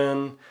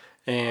children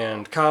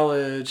and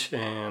college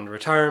and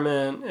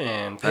retirement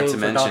and paying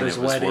for daughters'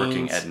 weddings.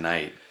 Working at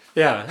night.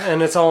 Yeah,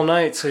 and it's all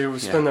night, so you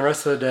spend the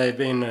rest of the day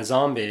being a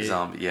zombie.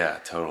 Yeah,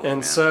 totally.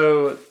 And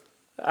so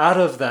out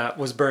of that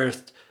was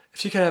birthed,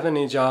 if you could have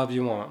any job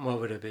you want, what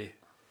would it be?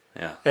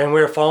 Yeah. And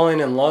we were falling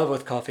in love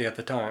with coffee at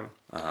the time.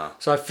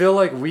 So I feel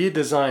like we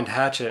designed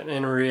Hatchet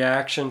in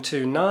reaction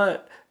to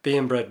not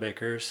being bread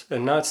bakers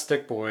and not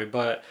Stick Boy,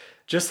 but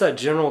just that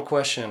general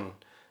question,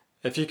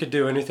 if you could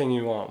do anything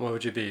you want, what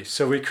would you be?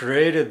 So we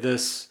created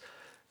this,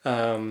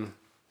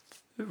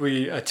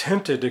 we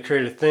attempted to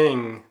create a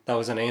thing that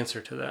was an answer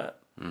to that.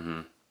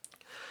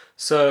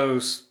 So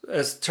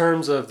as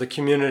terms of the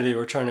community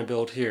we're trying to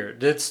build here, it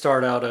did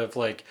start out of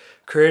like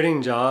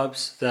creating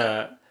jobs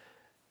that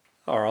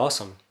are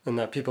awesome and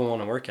that people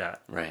want to work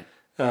at. Right.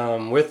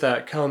 With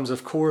that comes,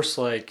 of course,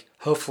 like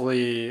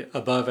hopefully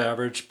above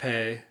average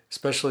pay,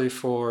 especially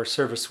for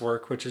service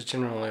work, which is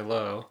generally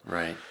low.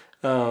 Right.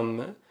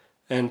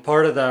 And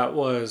part of that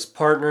was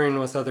partnering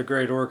with other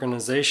great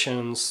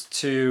organizations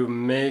to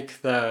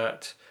make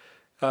that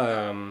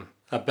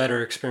a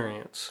better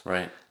experience.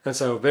 Right. And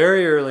so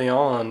very early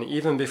on,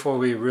 even before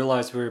we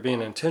realized we were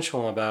being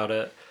intentional about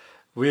it,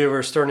 we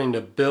were starting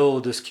to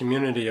build this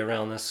community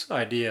around this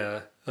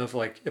idea of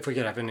like, if we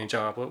could have any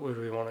job, what would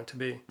we want it to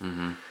be?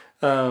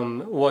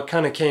 What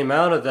kind of came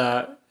out of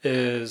that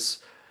is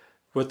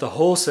with the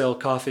wholesale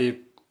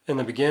coffee in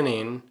the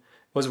beginning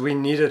was we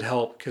needed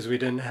help because we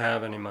didn't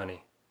have any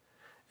money.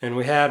 And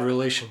we had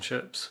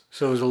relationships.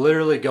 So it was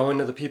literally going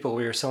to the people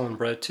we were selling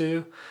bread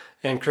to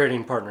and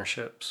creating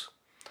partnerships.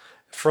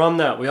 From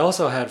that, we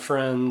also had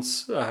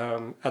friends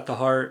at the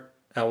Heart,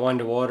 at Wine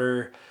to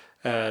Water,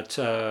 at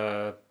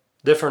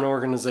different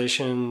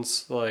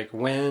organizations like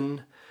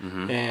WIN,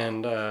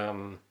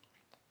 and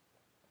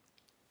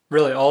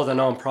really all the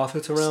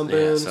nonprofits around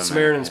Boone,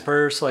 Samaritan's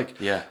Purse.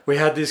 We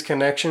had these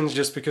connections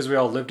just because we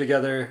all lived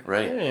together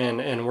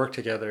and worked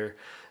together.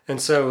 And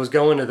so it was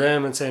going to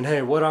them and saying,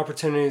 hey, what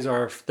opportunities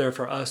are there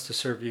for us to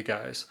serve you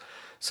guys?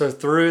 So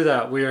through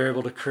that, we were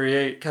able to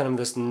create kind of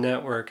this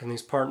network and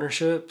these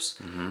partnerships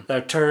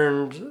that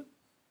turned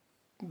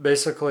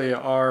basically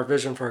our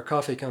vision for a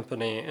coffee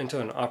company into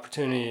an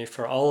opportunity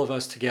for all of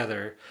us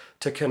together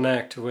to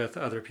connect with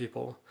other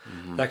people.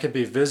 That could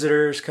be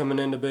visitors coming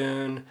into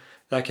Boone.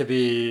 That could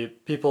be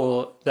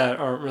people that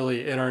aren't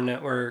really in our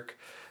network.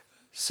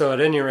 So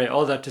at any rate,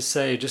 all that to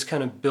say, just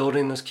kind of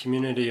building this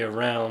community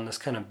around this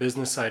kind of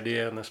business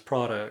idea and this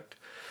product.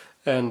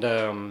 And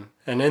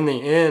in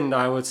the end,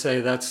 I would say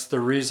that's the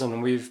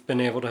reason we've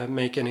been able to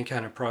make any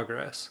kind of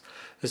progress,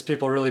 is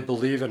people really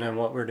believing in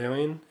what we're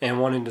doing and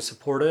wanting to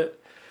support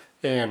it.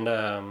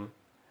 And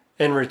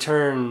in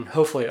return,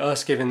 hopefully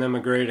us giving them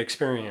a great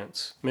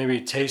experience,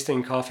 maybe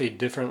tasting coffee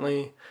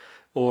differently,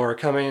 or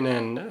coming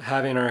and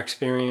having our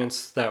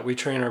experience that we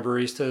train our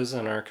baristas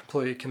and are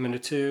completely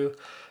committed to,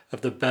 of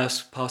the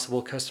best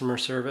possible customer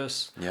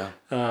service.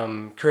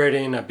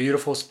 Creating a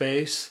beautiful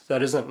space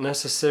that isn't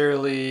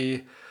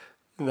necessarily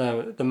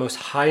the most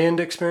high-end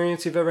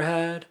experience you've ever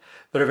had,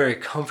 but a very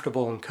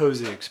comfortable and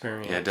cozy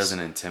experience. Yeah, it doesn't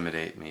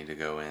intimidate me to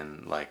go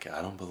in like,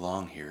 I don't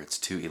belong here. It's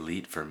too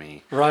elite for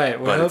me. Right.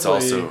 Well, but it's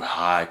also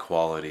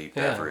high-quality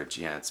beverage.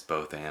 Yeah, it's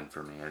both and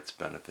for me. It's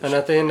beneficial. And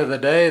at the end of the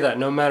day, that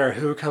no matter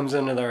who comes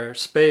into their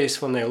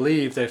space, when they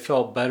leave, they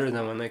felt better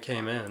than when they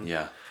came in.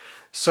 Yeah.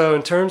 So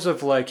in terms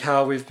of like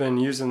how we've been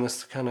using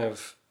this to kind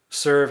of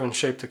serve and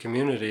shape the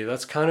community,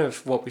 that's kind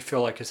of what we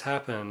feel like has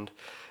happened.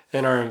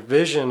 And our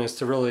vision is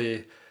to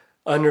really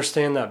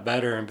understand that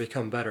better and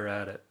become better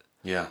at it.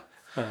 Yeah.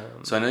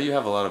 So I know you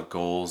have a lot of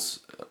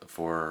goals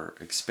for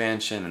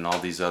expansion and all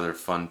these other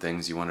fun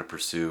things you want to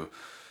pursue,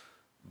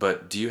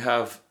 but do you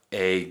have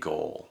a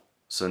goal?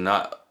 So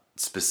not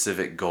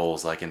specific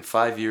goals, like in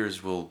 5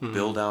 years we'll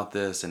build out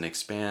this and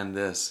expand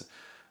this,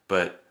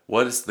 but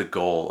what is the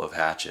goal of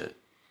Hatchet?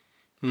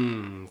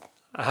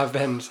 I've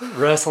been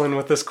wrestling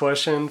with this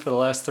question for the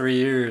last 3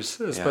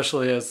 years,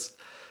 especially as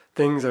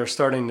things are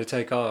starting to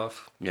take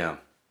off. Yeah.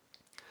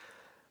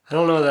 I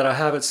don't know that I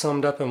have it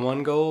summed up in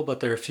one goal, but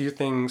there are a few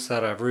things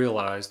that I've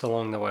realized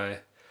along the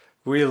way.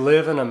 We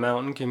live in a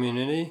mountain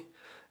community,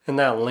 and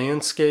that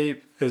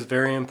landscape is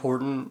very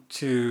important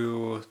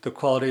to the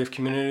quality of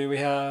community we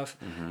have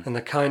and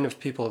the kind of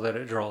people that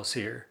it draws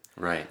here.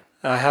 Right.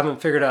 I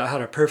haven't figured out how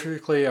to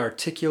perfectly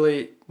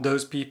articulate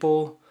those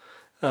people,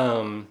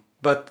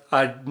 but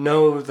I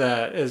know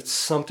that it's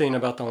something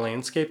about the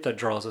landscape that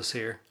draws us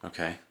here.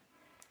 Okay.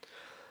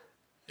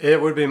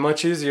 it would be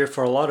much easier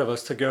for a lot of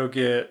us to go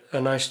get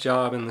a nice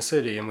job in the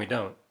city, and we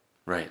don't.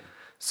 Right.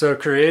 So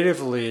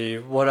creatively,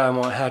 what I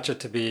want Hatchet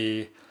to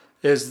be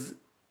is,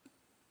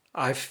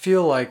 I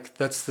feel like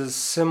that's the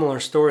similar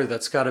story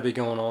that's got to be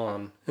going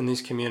on in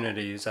these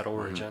communities at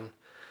origin.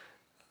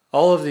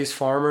 All of these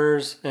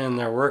farmers and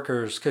their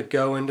workers could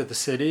go into the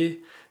city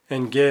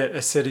and get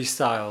a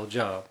city-style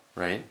job.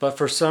 Right. But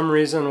for some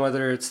reason,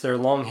 whether it's their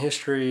long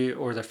history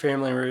or their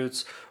family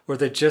roots, or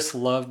they just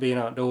love being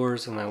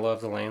outdoors and they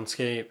love the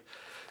landscape,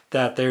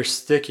 that they're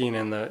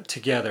sticking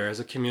together as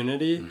a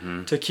community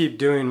to keep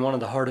doing one of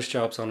the hardest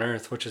jobs on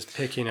earth, which is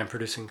picking and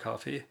producing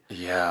coffee.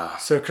 Yeah.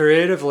 So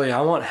creatively,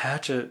 I want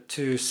Hatchet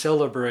to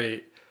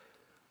celebrate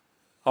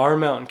our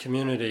mountain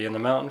community and the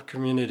mountain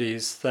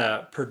communities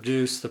that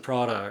produce the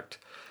product,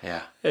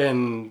 Yeah.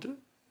 and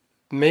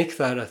make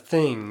that a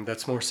thing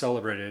that's more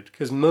celebrated.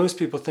 Because most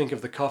people think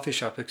of the coffee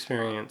shop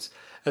experience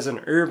as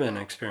an urban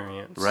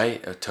experience.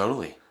 Right.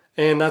 Totally.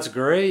 And that's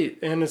great,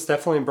 and it's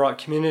definitely brought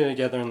community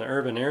together in the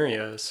urban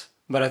areas.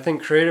 But I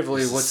think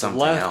creatively, This is what's something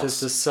left else. is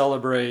to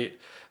celebrate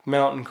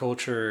mountain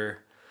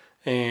culture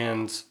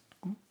and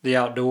the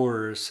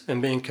outdoors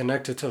and being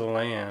connected to the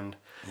land.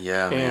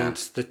 Yeah, man. And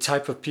the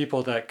type of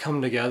people that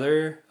come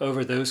together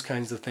over those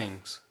kinds of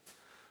things.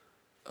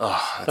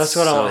 Oh, That's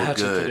what I want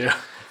Hatchet to do.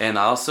 And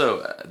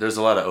also, there's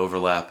a lot of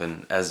overlap,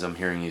 and as I'm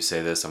hearing you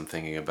say this, I'm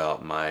thinking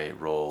about my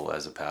role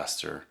as a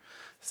pastor.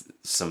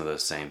 Some of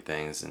those same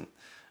things, and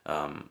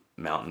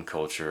mountain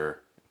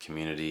culture,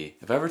 community.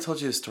 Have I ever told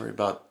you a story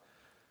about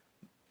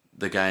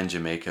the guy in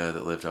Jamaica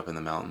that lived up in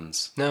the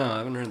mountains? No, I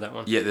haven't heard that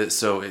one. Yeah,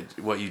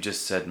 what you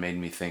just said made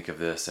me think of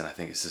this, and I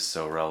think it's just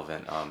so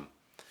relevant.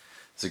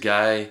 There's a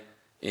guy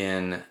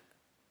in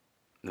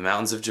the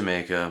mountains of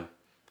Jamaica,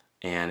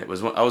 and I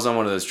was on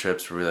one of those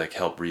trips where we like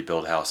helped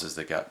rebuild houses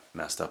that got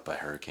messed up by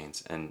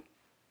hurricanes, and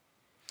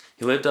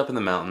he lived up in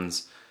the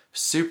mountains,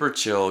 super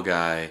chill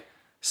guy,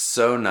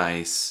 so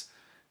nice,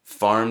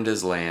 farmed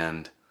his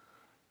land,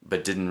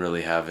 but didn't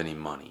really have any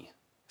money.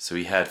 So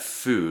he had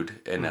food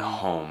and a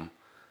home,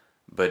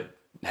 but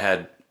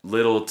had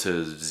little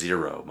to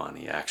zero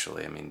money,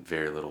 actually. I mean,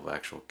 very little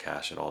actual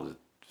cash at all.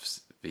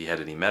 If he had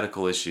any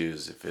medical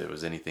issues, if it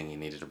was anything he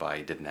needed to buy,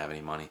 he didn't have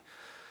any money.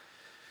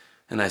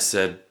 And I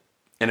said,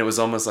 and it was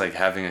almost like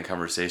having a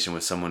conversation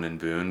with someone in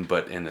Boone,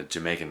 but in a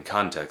Jamaican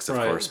context, of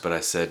course. But I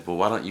said, well,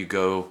 why don't you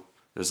go?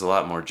 There's a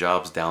lot more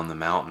jobs down the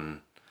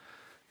mountain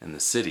in the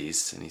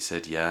cities. And he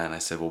said, yeah. And I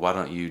said, well, why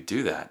don't you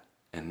do that?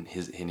 And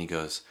he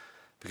goes,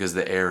 because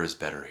the air is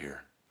better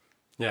here.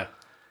 Yeah.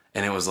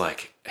 And it was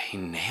like, he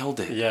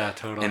nailed it. Yeah,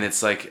 totally. And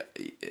it's like,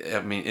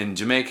 I mean, in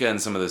Jamaica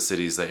and some of the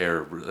cities, the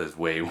air is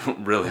way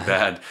really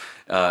bad.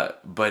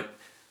 But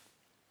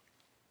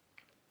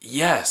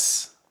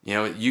yes, you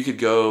know, you could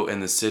go in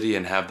the city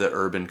and have the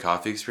urban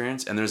coffee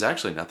experience, and there's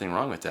actually nothing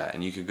wrong with that.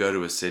 And you could go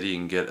to a city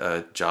and get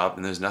a job,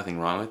 and there's nothing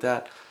wrong with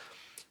that.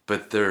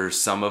 But there's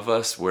some of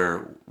us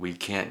where we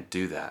can't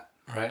do that.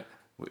 Right.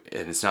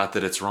 And it's not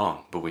that it's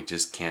wrong, but we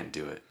just can't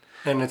do it.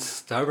 And it's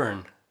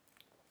stubborn.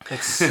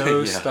 It's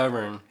so Yeah.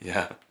 stubborn.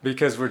 Yeah.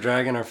 Because we're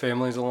dragging our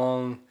families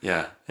along,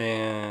 Yeah.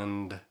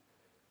 and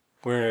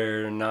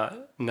we're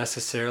not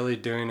necessarily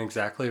doing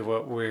exactly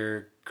what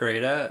we're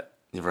great at.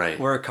 Right.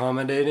 We're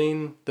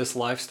accommodating this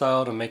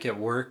lifestyle to make it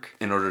work.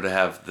 In order to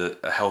have the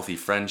healthy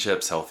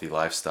friendships, healthy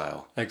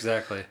lifestyle.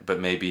 Exactly. But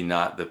maybe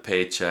not the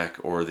paycheck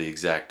or the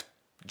exact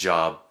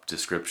job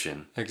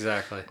description.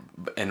 Exactly.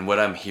 And what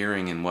I'm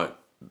hearing and what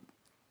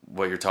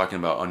you're talking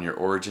about on your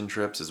origin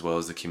trips as well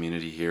as the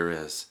community here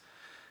is,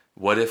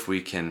 what if we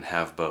can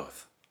have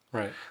both?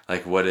 Right.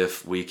 Like, what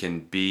if we can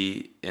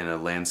be in a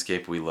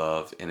landscape we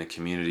love, in a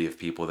community of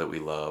people that we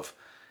love,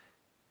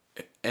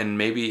 and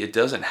maybe it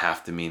doesn't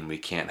have to mean we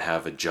can't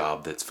have a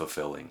job that's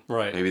fulfilling.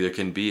 Right. Maybe there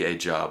can be a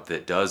job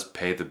that does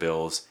pay the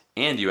bills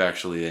and you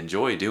actually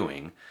enjoy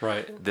doing.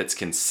 Right. That's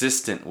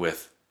consistent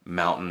with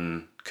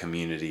mountain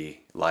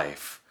community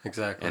life.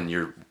 Exactly. And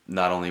you're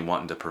not only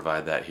wanting to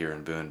provide that here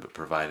in Boone, but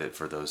provide it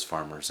for those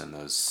farmers and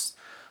those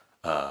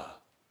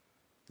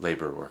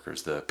labor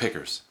workers, the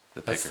pickers.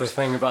 That's the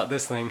thing about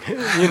this thing.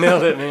 You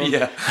nailed it, man.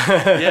 Yeah.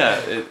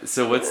 Yeah.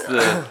 So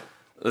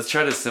let's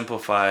try to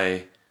simplify,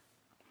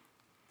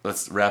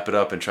 let's wrap it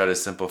up and try to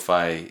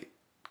simplify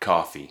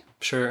coffee.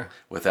 Sure.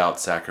 Without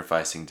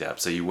sacrificing depth.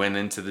 So you went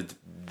into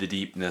the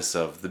deepness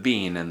of the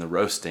bean and the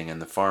roasting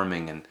and the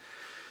farming, and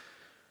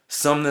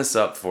sum this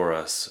up for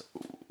us.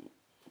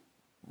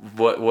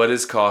 What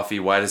is coffee?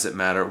 Why does it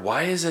matter?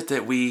 Why is it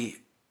that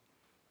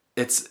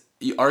it's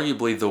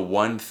arguably the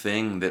one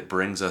thing that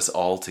brings us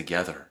all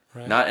together?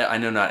 Right. I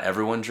know not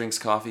everyone drinks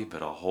coffee,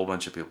 but a whole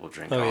bunch of people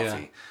drink coffee.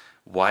 Yeah.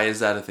 Why is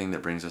that a thing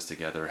that brings us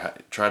together?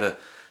 Try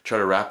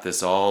to wrap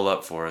this all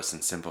up for us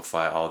and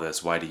simplify all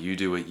this. Why do you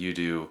do what you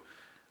do?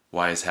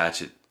 Why does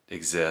Hatchet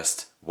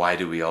exist? Why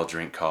do we all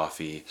drink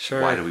coffee?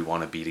 Sure. Why do we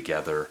want to be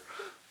together?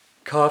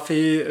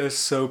 Coffee is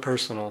so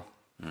personal.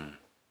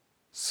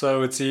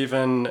 So it's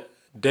even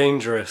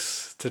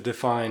dangerous to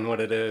define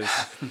what it is.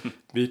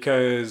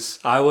 Because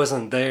I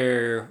wasn't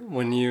there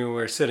when you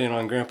were sitting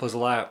on Grandpa's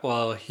lap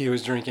while he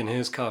was drinking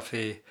his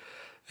coffee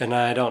and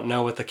I don't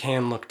know what the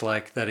can looked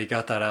like that he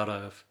got that out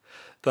of.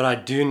 But I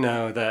do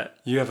know that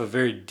you have a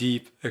very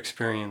deep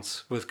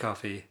experience with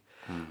coffee.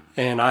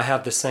 And I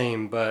have the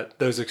same, but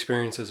those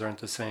experiences aren't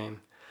the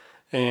same.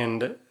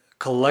 And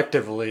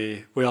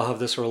collectively, we all have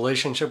this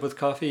relationship with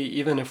coffee,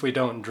 even if we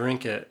don't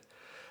drink it,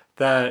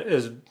 that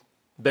is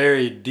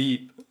buried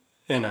deep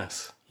in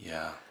us.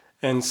 Yeah.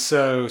 And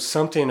so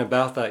something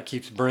about that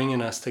keeps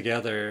bringing us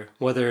together,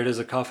 whether it is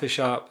a coffee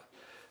shop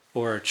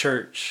or a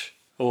church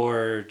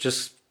or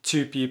just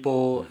two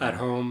people at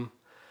home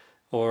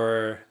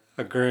or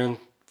a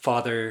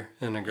grandfather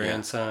and a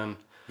grandson.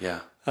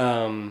 Yeah.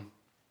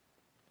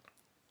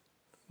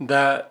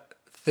 That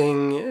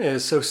thing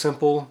is so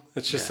simple.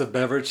 It's just a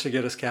beverage to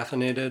get us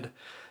caffeinated.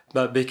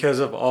 But because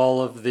of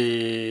all of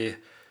the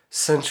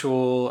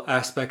sensual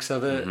aspects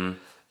of it,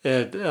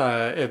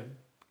 it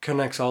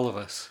connects all of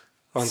us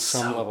on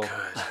some level.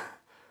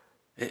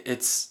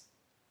 Good.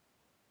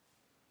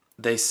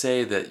 They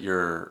say that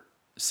your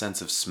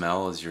sense of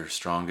smell is your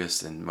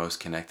strongest and most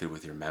connected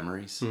with your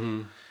memories.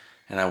 And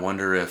I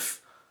wonder if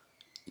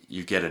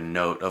you get a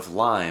note of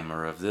lime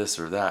or of this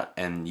or that,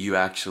 and you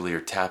actually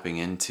are tapping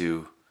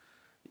into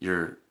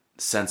your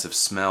sense of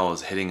smell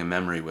is hitting a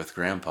memory with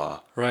Grandpa.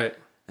 Right.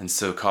 And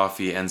so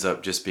coffee ends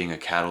up just being a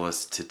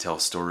catalyst to tell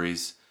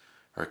stories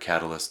or a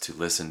catalyst to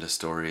listen to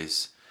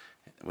stories,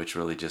 which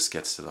really just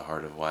gets to the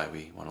heart of why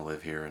we want to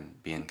live here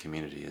and be in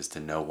community, is to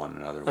know one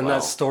another well. And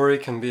that story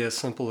can be as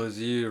simple as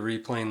you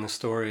replaying the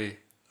story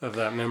of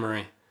that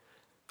memory.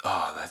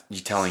 Oh,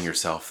 you telling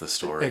yourself the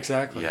story.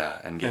 Exactly.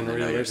 Yeah, and getting to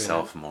know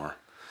yourself more.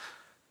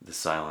 The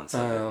silence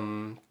of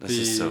it. This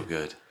is so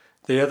good.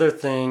 The other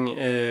thing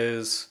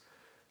is,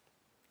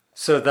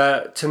 so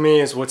that to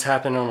me is what's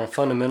happened on a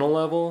fundamental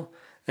level.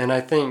 And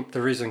I think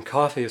the reason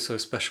coffee is so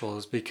special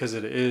is because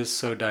it is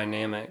so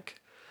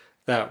dynamic,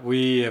 that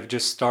we have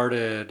just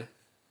started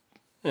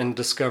in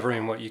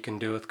discovering what you can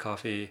do with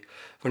coffee.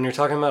 When you're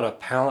talking about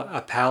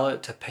a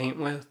palette to paint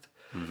with,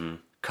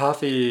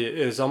 coffee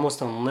is almost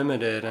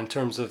unlimited in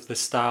terms of the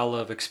style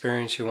of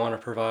experience you want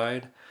to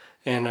provide.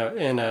 And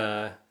in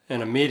a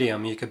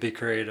medium you could be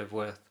creative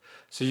with.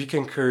 So you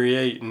can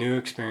create new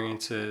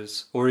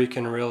experiences, or you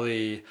can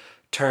really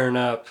turn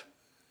up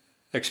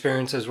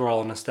experiences we're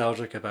all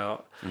nostalgic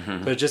about.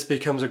 But it just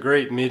becomes a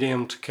great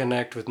medium to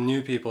connect with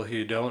new people who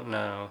you don't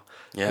know,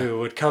 who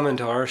would come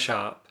into our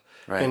shop.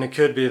 Right. And it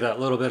could be that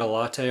little bit of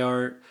latte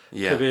art.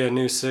 Yeah. Could be a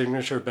new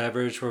signature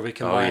beverage where we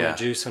combine a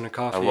juice and a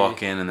coffee. I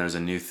walk in and there's a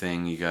new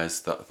thing you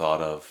guys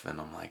thought of, and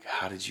I'm like,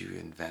 how did you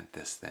invent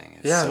this thing?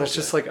 It's and it's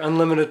just like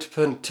unlimited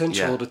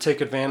potential to take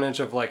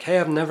advantage of, like, hey,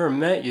 I've never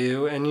met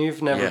you and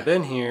you've never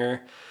been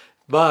here,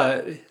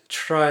 but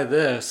try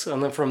this.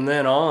 And then from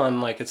then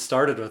on, like, it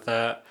started with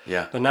that.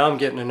 Yeah. But now I'm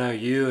getting to know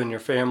you and your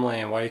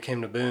family and why you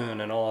came to Boone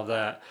and all of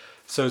that.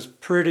 So it's a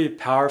pretty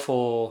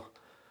powerful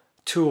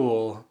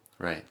tool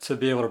to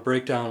be able to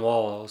break down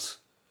walls.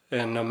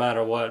 And no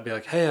matter what, be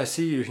like, hey, I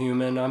see you,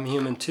 human. I'm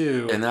human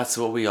too. And that's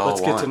what we all want.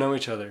 Let's get to know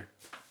each other.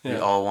 Yeah. We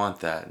all want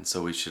that. And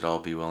so we should all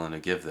be willing to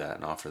give that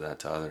and offer that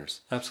to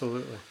others.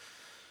 Absolutely.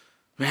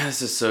 Man,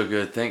 this is so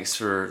good. Thanks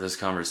for this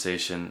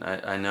conversation.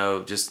 I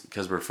know just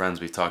because we're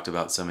friends, we've talked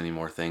about so many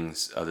more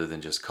things other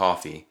than just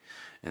coffee.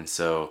 And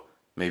so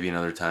maybe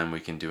another time we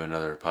can do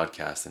another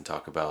podcast and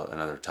talk about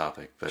another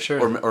topic. But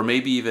or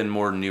maybe even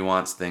more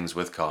nuanced things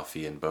with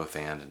coffee and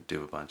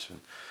do a bunch.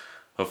 And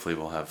hopefully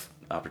we'll have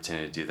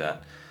opportunity to do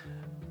that.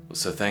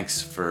 So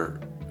thanks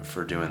for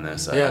doing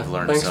this. I've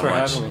learned so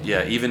much.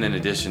 Yeah, even in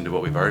addition to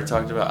what we've already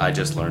talked about, I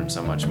just learned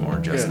so much more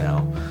just now.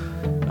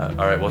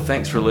 All right, well,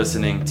 thanks for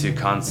listening to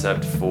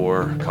Concept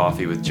for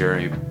Coffee with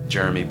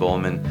Jeremy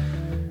Bullman.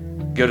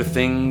 Go to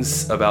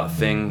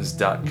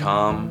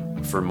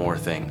thingsaboutthings.com for more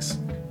things.